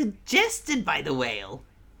get digested by the whale.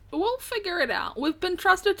 We'll figure it out. We've been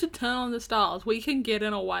trusted to turn on the stars. We can get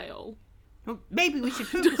in a whale. Well, maybe we should I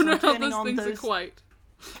focus don't know on how turning those on things those equate.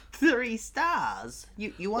 3 stars.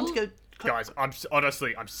 You want to go... Guys,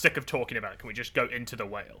 I'm sick of talking about it. Can we just go into the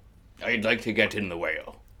whale? I'd like to get in the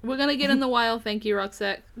whale. We're gonna get in the whale, thank you,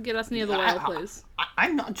 Rucksack. Get us near the whale, please.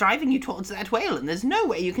 I'm not driving you towards that whale, and there's no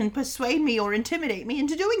way you can persuade me or intimidate me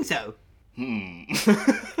into doing so.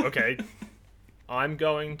 Okay. I'm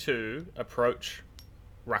going to approach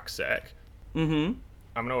Rucksack. Mm-hmm.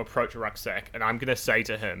 I'm going to approach Rucksack, and I'm going to say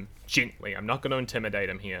to him, gently, I'm not going to intimidate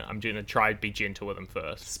him here. I'm going to try to be gentle with him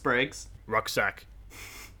first. Spriggs. Rucksack,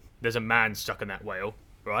 there's a man stuck in that whale,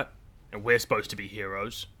 right? And we're supposed to be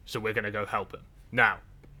heroes, so we're going to go help him. Now,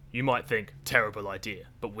 you might think, terrible idea,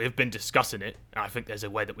 but we've been discussing it, and I think there's a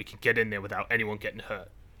way that we can get in there without anyone getting hurt.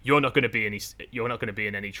 You're not going to be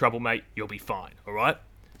in any trouble, mate. You'll be fine, all right?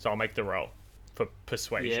 So I'll make the roll for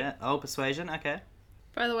persuasion. Yeah. Oh, persuasion. Okay.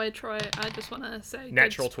 By the way, Troy, I just want to say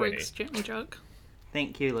Natural good Spriggs 20. gently joke.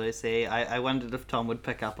 Thank you, Lucy. I wondered if Tom would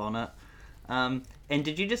pick up on it. And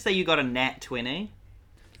did you just say you got a nat 20?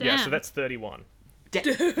 Yeah, so Damn. that's 31.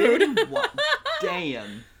 31.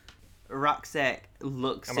 Damn. Rucksack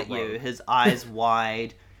looks I'm a at you, rogue. his eyes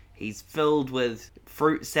wide. He's filled with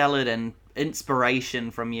fruit salad and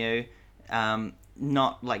inspiration from you.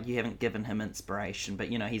 Not like you haven't given him inspiration, but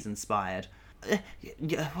he's inspired.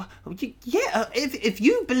 Yeah, if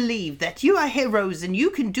you believe that you are heroes and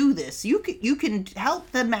you can do this, you can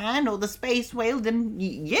help the man or the space whale, then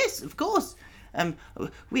yes, of course.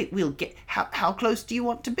 We'll get... How close do you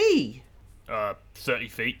want to be? 30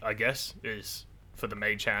 feet, I guess, is for the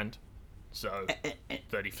mage hand. So,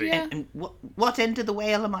 30 feet. Yeah. And what end of the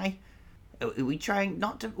whale am I... Are we trying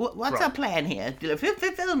not to... What's Right. our plan here?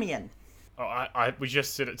 Fill me in. Oh, we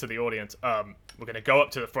just said it to the audience. We're going to go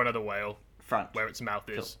up to the front of the whale, Front. where its mouth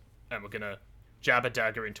is, and we're going to jab a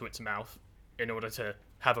dagger into its mouth in order to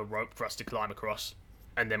have a rope for us to climb across.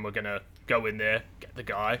 And then we're going to go in there, get the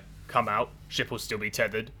guy, come out, ship will still be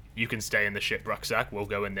tethered. You can stay in the ship, Rucksack. We'll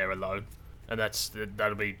go in there alone. And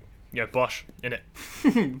that'll be, bosh,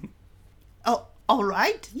 innit? Oh, all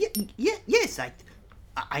right. Yes,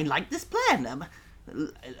 I like this plan.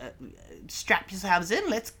 Strap yourselves in.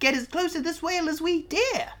 Let's get as close to this whale as we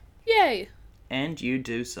dare. Yay! And you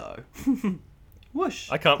do so.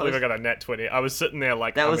 Whoosh. I can't believe I Close. got a net 20. I was sitting there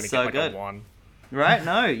like, That I'm was going to so get like good. a 1. Right?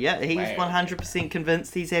 No, yeah, he's Wow. 100%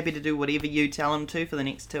 convinced he's happy to do whatever you tell him to for the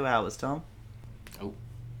next 2 hours, Tom. Oh.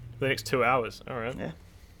 The next 2 hours. All right.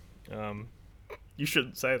 Yeah. You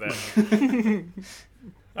shouldn't say that.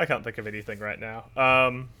 I can't think of anything right now.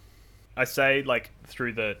 I say, like,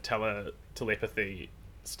 through the telepathy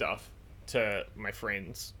stuff to my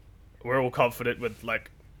friends, we're all confident with,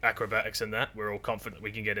 like, acrobatics and that. We're all confident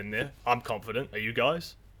we can get in there. I'm confident. Are you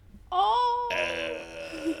guys? Oh,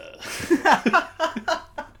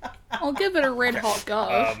 I'll give it a red hot go.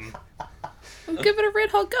 I'll give it a red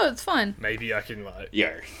hot go. It's fine. Maybe I can, like...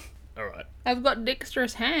 Yeah. All right. I've got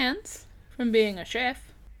dexterous hands from being a chef.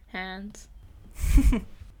 Hands.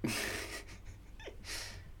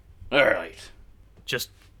 All right. Just,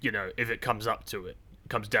 you know, if it comes down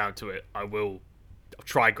to it, I'll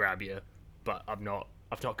try grab you, but I've not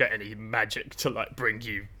got any magic to, like, bring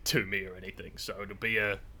you to me or anything, so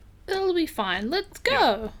It'll be fine. Let's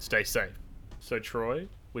go. stay safe. So, Troy,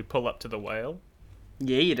 we pull up to the whale.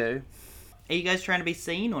 Yeah, you do. Are you guys trying to be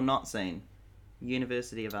seen or not seen?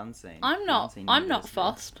 University of Unseen. I'm not Unseen University.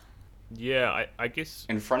 fussed. Yeah, I guess...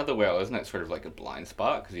 In front of the whale, isn't it sort of like a blind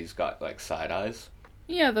spot? Because he's got, like, side eyes.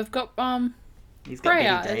 Yeah, they've got He's got grey Betty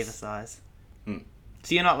eyes. Davis eyes. Hmm.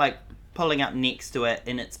 So you're not, like, pulling up next to it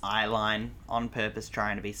in its eye line on purpose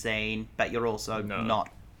trying to be seen, but you're also No. not...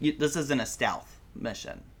 This isn't a stealth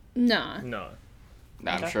mission. no. No.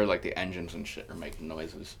 Now, I'm Okay. sure, like, the engines and shit are making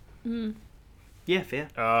noises. Yeah, fair.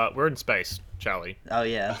 We're in space, Charlie. Oh,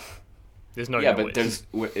 yeah. There's no Yeah, noise. but there's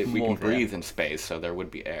we More can of breathe in space, so there would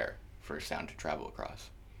be air for sound to travel across.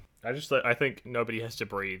 I think nobody has to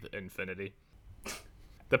breathe infinity.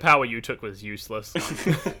 The power you took was useless.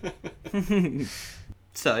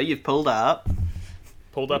 So you've pulled up.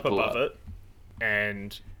 Pulled up Pull above up. it,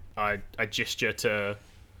 and I gesture to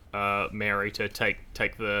Mary to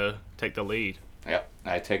take the lead. Yeah,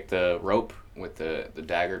 I take the rope with the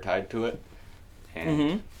dagger tied to it,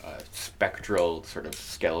 and a spectral, sort of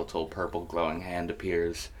skeletal, purple glowing hand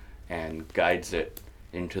appears and guides it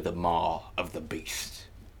into the maw of the beast,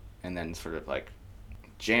 and then sort of like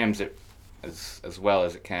jams it as well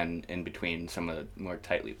as it can in between some of the more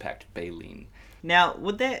tightly packed baleen. Now,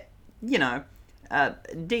 would that,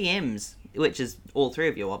 DMs, which is all three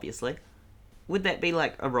of you, obviously, would that be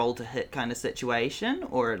like a roll to hit kind of situation?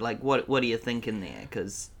 Or, like, what are you thinking there?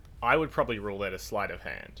 Because, I would probably rule that a sleight of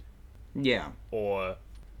hand, yeah. or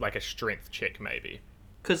like a strength check, maybe.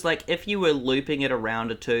 Because, like, if you were looping it around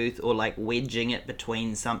a tooth or, like, wedging it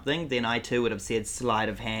between something, then I too would have said sleight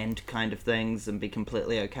of hand kind of things and be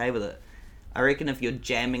completely okay with it. I reckon if you're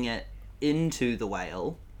jamming it into the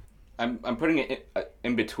whale... I'm putting it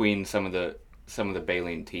in between some of the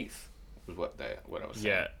baleen teeth. Was what I was saying.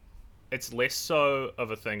 Yeah, it's less so of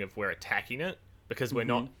a thing of we're attacking it because we're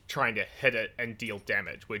not trying to hit it and deal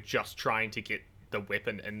damage. We're just trying to get the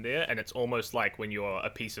weapon in there, and it's almost like when you're a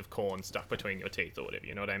piece of corn stuck between your teeth or whatever.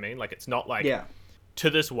 You know what I mean? Like, it's not like to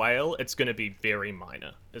this whale, it's going to be very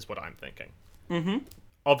minor, is what I'm thinking. Mm-hmm.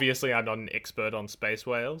 Obviously, I'm not an expert on space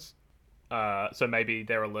whales, so maybe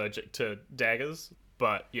they're allergic to daggers.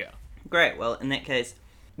 But yeah. Great, well, in that case,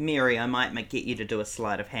 Mary, I might get you to do a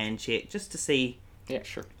sleight of hand check just to see, Yeah,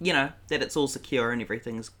 sure. that it's all secure and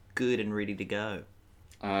everything's good and ready to go.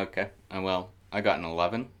 Okay. Well, I got an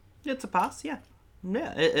 11. It's a pass, yeah.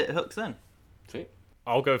 Yeah, it hooks in. Sweet.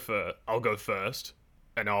 I'll go first,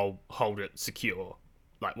 and I'll hold it secure,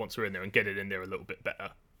 like once we're in there, and get it in there a little bit better.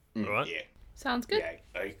 All right? Yeah. Sounds good.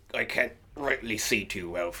 Yeah, I can't rightly see too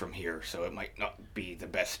well from here, so it might not be the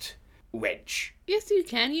best wedge. Yes, you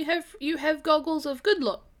can. You have goggles of good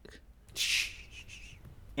look.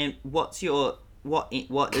 And what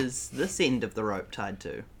is this end of the rope tied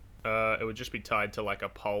to? It would just be tied to like a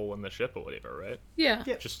pole in the ship or whatever, right? Yeah.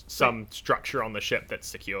 Yep. Just some structure on the ship that's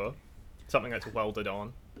secure, something that's welded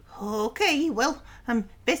on. Okay, well,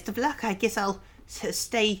 best of luck. I guess I'll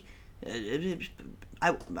stay.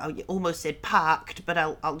 I almost said parked, but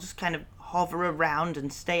I'll just kind of hover around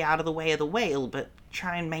and stay out of the way of the whale, but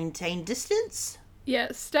try and maintain distance.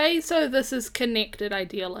 Yeah, stay so this is connected,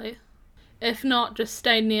 ideally. If not, just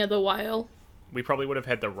stay near the whale. We probably would have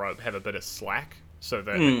had the rope have a bit of slack so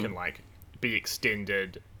that it can like be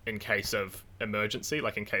extended in case of emergency,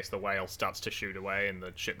 like in case the whale starts to shoot away and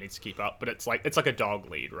the ship needs to keep up. But it's like a dog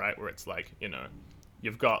lead, right? Where it's like,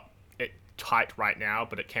 you've got it tight right now,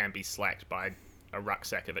 but it can be slacked by a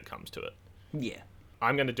rucksack if it comes to it. Yeah.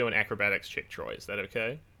 I'm going to do an acrobatics check, Troy. Is that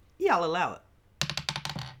okay? Yeah, I'll allow it.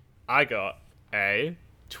 I got a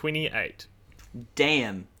 28.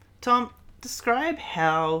 Damn. Tom, describe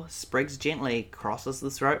how Spriggs gently crosses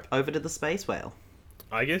this rope over to the space whale.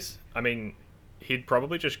 I guess, I mean, he'd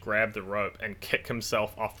probably just grab the rope and kick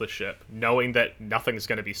himself off the ship, knowing that nothing's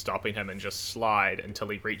going to be stopping him, and just slide until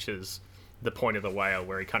he reaches the point of the whale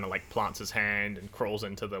where he kind of like plants his hand and crawls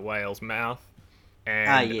into the whale's mouth.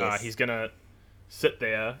 And yes. He's going to sit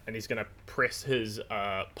there and he's going to press his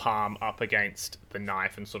palm up against the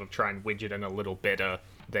knife and sort of try and wedge it in a little better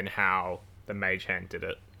than how the mage hand did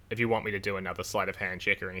it. If you want me to do another sleight of hand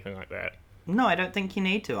check or anything like that. No, I don't think you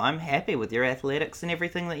need to. I'm happy with your athletics and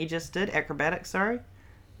everything that you just did. Acrobatics, sorry.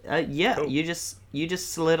 Yeah, Cool. you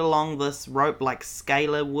just slid along this rope like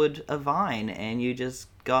Scalar would a vine, and you just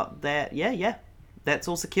got that. Yeah, that's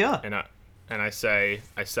all secure. And I say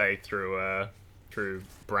through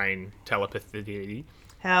brain telepathy,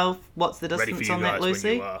 What's the ready for distance you on guys that, when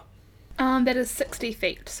Lucy? you are. That is 60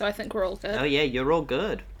 feet, so I think we're all good. Oh yeah, you're all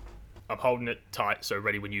good. I'm holding it tight, so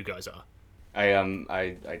ready when you guys are.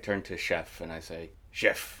 I turn to Chef and I say,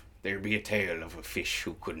 Chef, there be a tale of a fish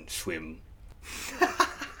who couldn't swim.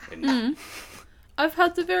 And, I've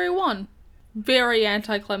heard the very one. Very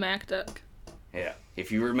anticlimactic. yeah,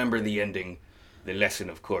 if you remember the ending, the lesson,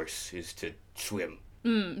 of course, is to swim.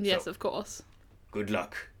 Yes, So- of course. Good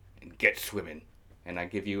luck, and get swimming. and I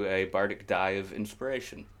give you a bardic die of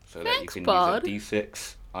inspiration so that you Thanks, can bud. use a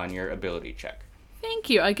d6 on your ability check. Thank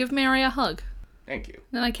you. I give Mary a hug. Thank you.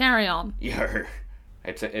 Then I carry on. Yarr.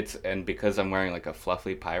 It's and because I'm wearing like a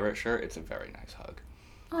fluffy pirate shirt, it's a very nice hug.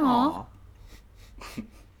 Aw.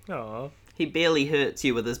 Aw. He barely hurts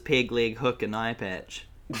you with his peg leg hook and eye patch.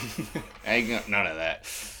 I ain't got none of that.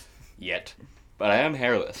 Yet. But I am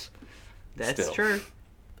hairless. That's Still. true.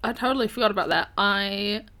 I totally forgot about that.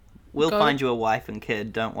 We'll Go- find you a wife and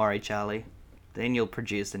kid, don't worry, Charlie. Then you'll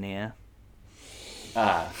produce an heir.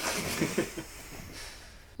 Ah,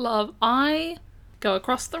 Love, I go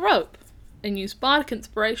across the rope and use bardic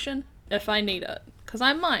inspiration if I need it. Because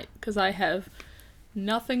I might, because I have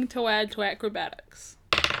nothing to add to acrobatics.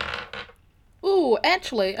 Ooh,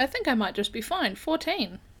 actually, I think I might just be fine.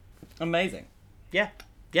 14. Amazing. Yeah.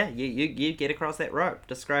 Yeah, you get across that rope.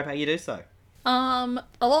 Describe how you do so. A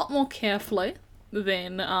lot more carefully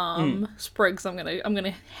than Spriggs. I'm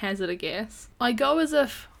gonna hazard a guess. I go as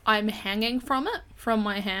if I'm hanging from it, from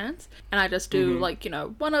my hands, and I just do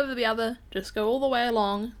one over the other, just go all the way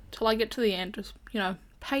along till I get to the end. Just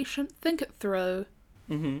patient, think it through,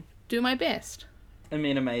 do my best. I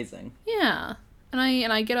mean, amazing. Yeah, and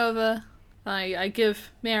I get over. I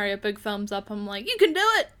give Mary a big thumbs up. I'm like, you can do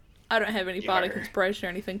it. I don't have any bardic Yarr. inspiration or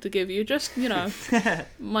anything to give you. Just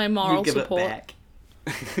my moral You give support. it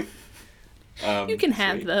back. You can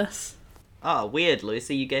have sweet. this. Oh, weird,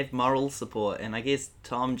 Lucy. You gave moral support, and I guess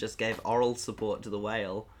Tom just gave oral support to the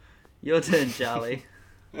whale. Your turn, Charlie.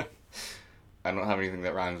 I don't have anything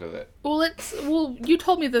that rhymes with it. Well, you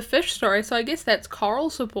told me the fish story, so I guess that's coral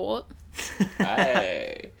support.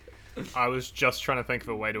 Hey. I was just trying to think of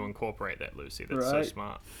a way to incorporate that, Lucy. That's so Right.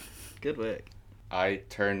 smart. Good work. I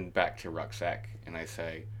turn back to Rucksack and I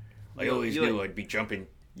say, I always knew I'd be jumping.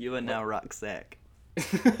 You are now rucksack.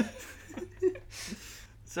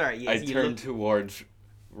 Sorry, I yes, you turn look... towards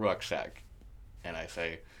Rucksack. And I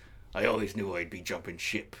say, I always knew I'd be jumping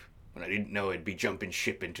ship. When I didn't know I'd be jumping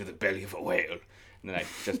ship into the belly of a whale. And then I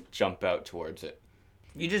just jump out towards it.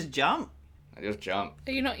 You just jump. I just jump.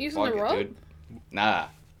 Are you not using Fuck the it, rope? dude. Nah.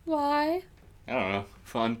 Why? I don't know.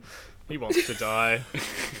 Fun. He wants to die.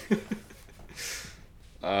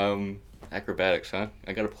 Acrobatics, huh?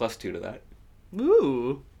 I got a +2 to that.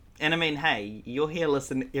 Ooh. And I mean, hey, you're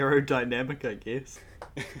hairless and aerodynamic, I guess.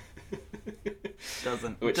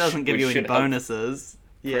 Which- doesn't give which you any should help bonuses.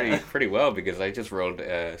 Yeah. Pretty well because I just rolled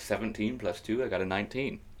 17 + 2. I got a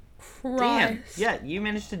 19. Damn. Christ. Yeah, you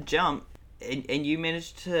managed to jump, and you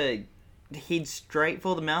managed to head straight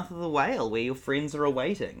for the mouth of the whale where your friends are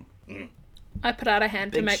awaiting. I put out a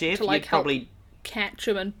hand Big to chef, help you'd probably... catch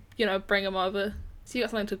him and bring him over. So you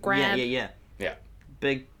got something to grab. Yeah. Yeah.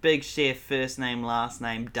 Big chef, first name, last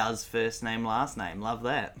name, does first name, last name. Love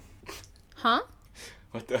that. Huh?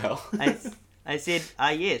 What the hell? I said,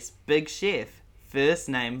 yes, big chef, first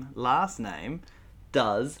name, last name,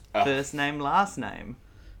 does first name, last name.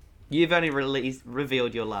 You've only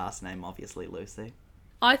revealed your last name, obviously, Lucy.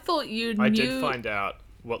 I thought you knew. I did find out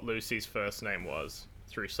what Lucy's first name was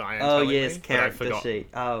through Cyan. Oh, telling yes, me, but I character forgot. sheet.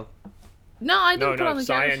 Oh. No, I didn't put on No, the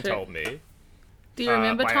Cyan character sheet. told me Do you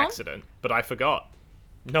remember, by Tom? accident, but I forgot.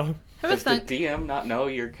 No. Have a Does the think. DM not know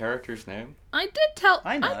your character's name? I did tell.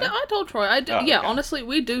 I know. I told Troy. I did. Oh, Yeah, okay. honestly,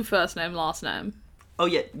 we do first name, last name. Oh,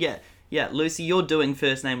 yeah. Lucy, you're doing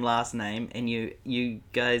first name, last name, and you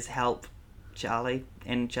guys help Charlie,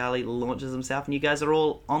 and Charlie launches himself, and you guys are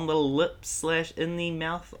all on the lips / in the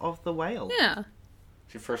mouth of the whale. Yeah.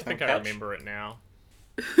 Is your first I name think I Catch? remember it now.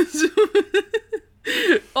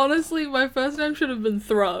 Honestly, my first name should have been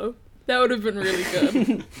Throw. That would have been really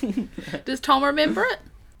good. Does Tom remember it?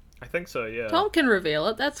 I think so, yeah. Tom can reveal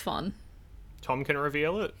it. That's fun. Tom can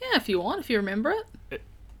reveal it. Yeah, if you want, if you remember it.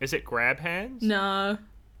 Is it grab hands? No.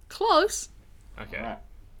 Close. Okay. Alright.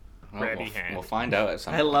 Well, Grabby hand. We'll find out at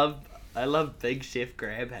some I point. love Big Chef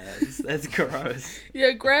Grab Hands. That's gross.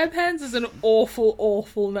 Yeah, Grab Hands is an awful,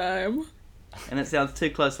 awful name. And it sounds too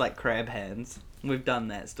close like Crab Hands. We've done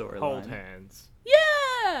that storyline. Hold hands.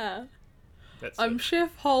 Yeah! That's I'm it.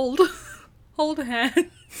 Chef Hold. Hold Hands.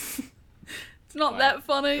 It's not Wow, that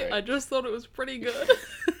funny. great. I just thought it was pretty good.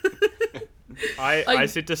 I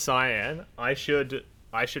said to Cyan, I should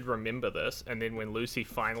remember this, and then when Lucy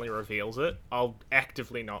finally reveals it, I'll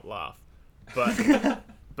actively not laugh. But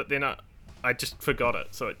but then I just forgot it,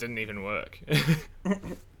 so it didn't even work.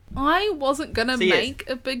 I wasn't gonna So, yes. make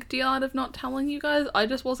a big deal out of not telling you guys. I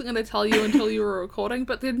just wasn't gonna tell you until you were recording,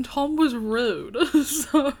 but then Tom was rude.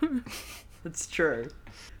 So It's true.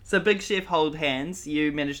 So Big Chef Hold Hands,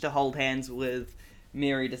 you managed to hold hands with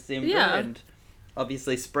Mary December, Yeah. and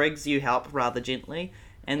obviously Spriggs, you help rather gently,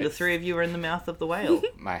 and the It's- three of you are in the mouth of the whale.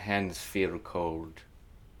 My hands feel cold,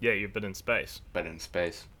 Yeah, you've been in space. but in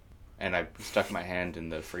space. And I stuck my hand in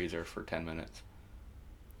the freezer for 10 minutes.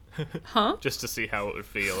 huh? Just to see how it would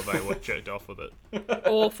feel if I jerked off with it.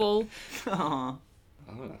 Awful. Aw.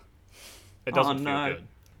 Oh. It doesn't Oh, feel no. good.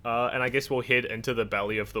 And I guess we'll head into the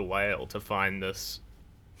belly of the whale to find this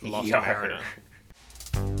lost Yar. mariner.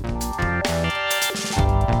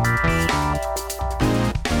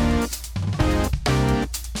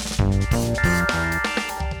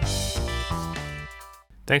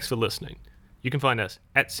 Thanks for listening. You can find us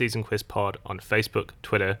at Season Quest Pod on Facebook,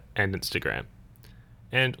 Twitter, and Instagram.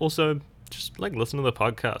 And also, just listen to the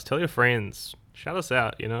podcast. Tell your friends. Shout us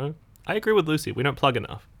out, I agree with Lucy. We don't plug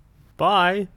enough. Bye.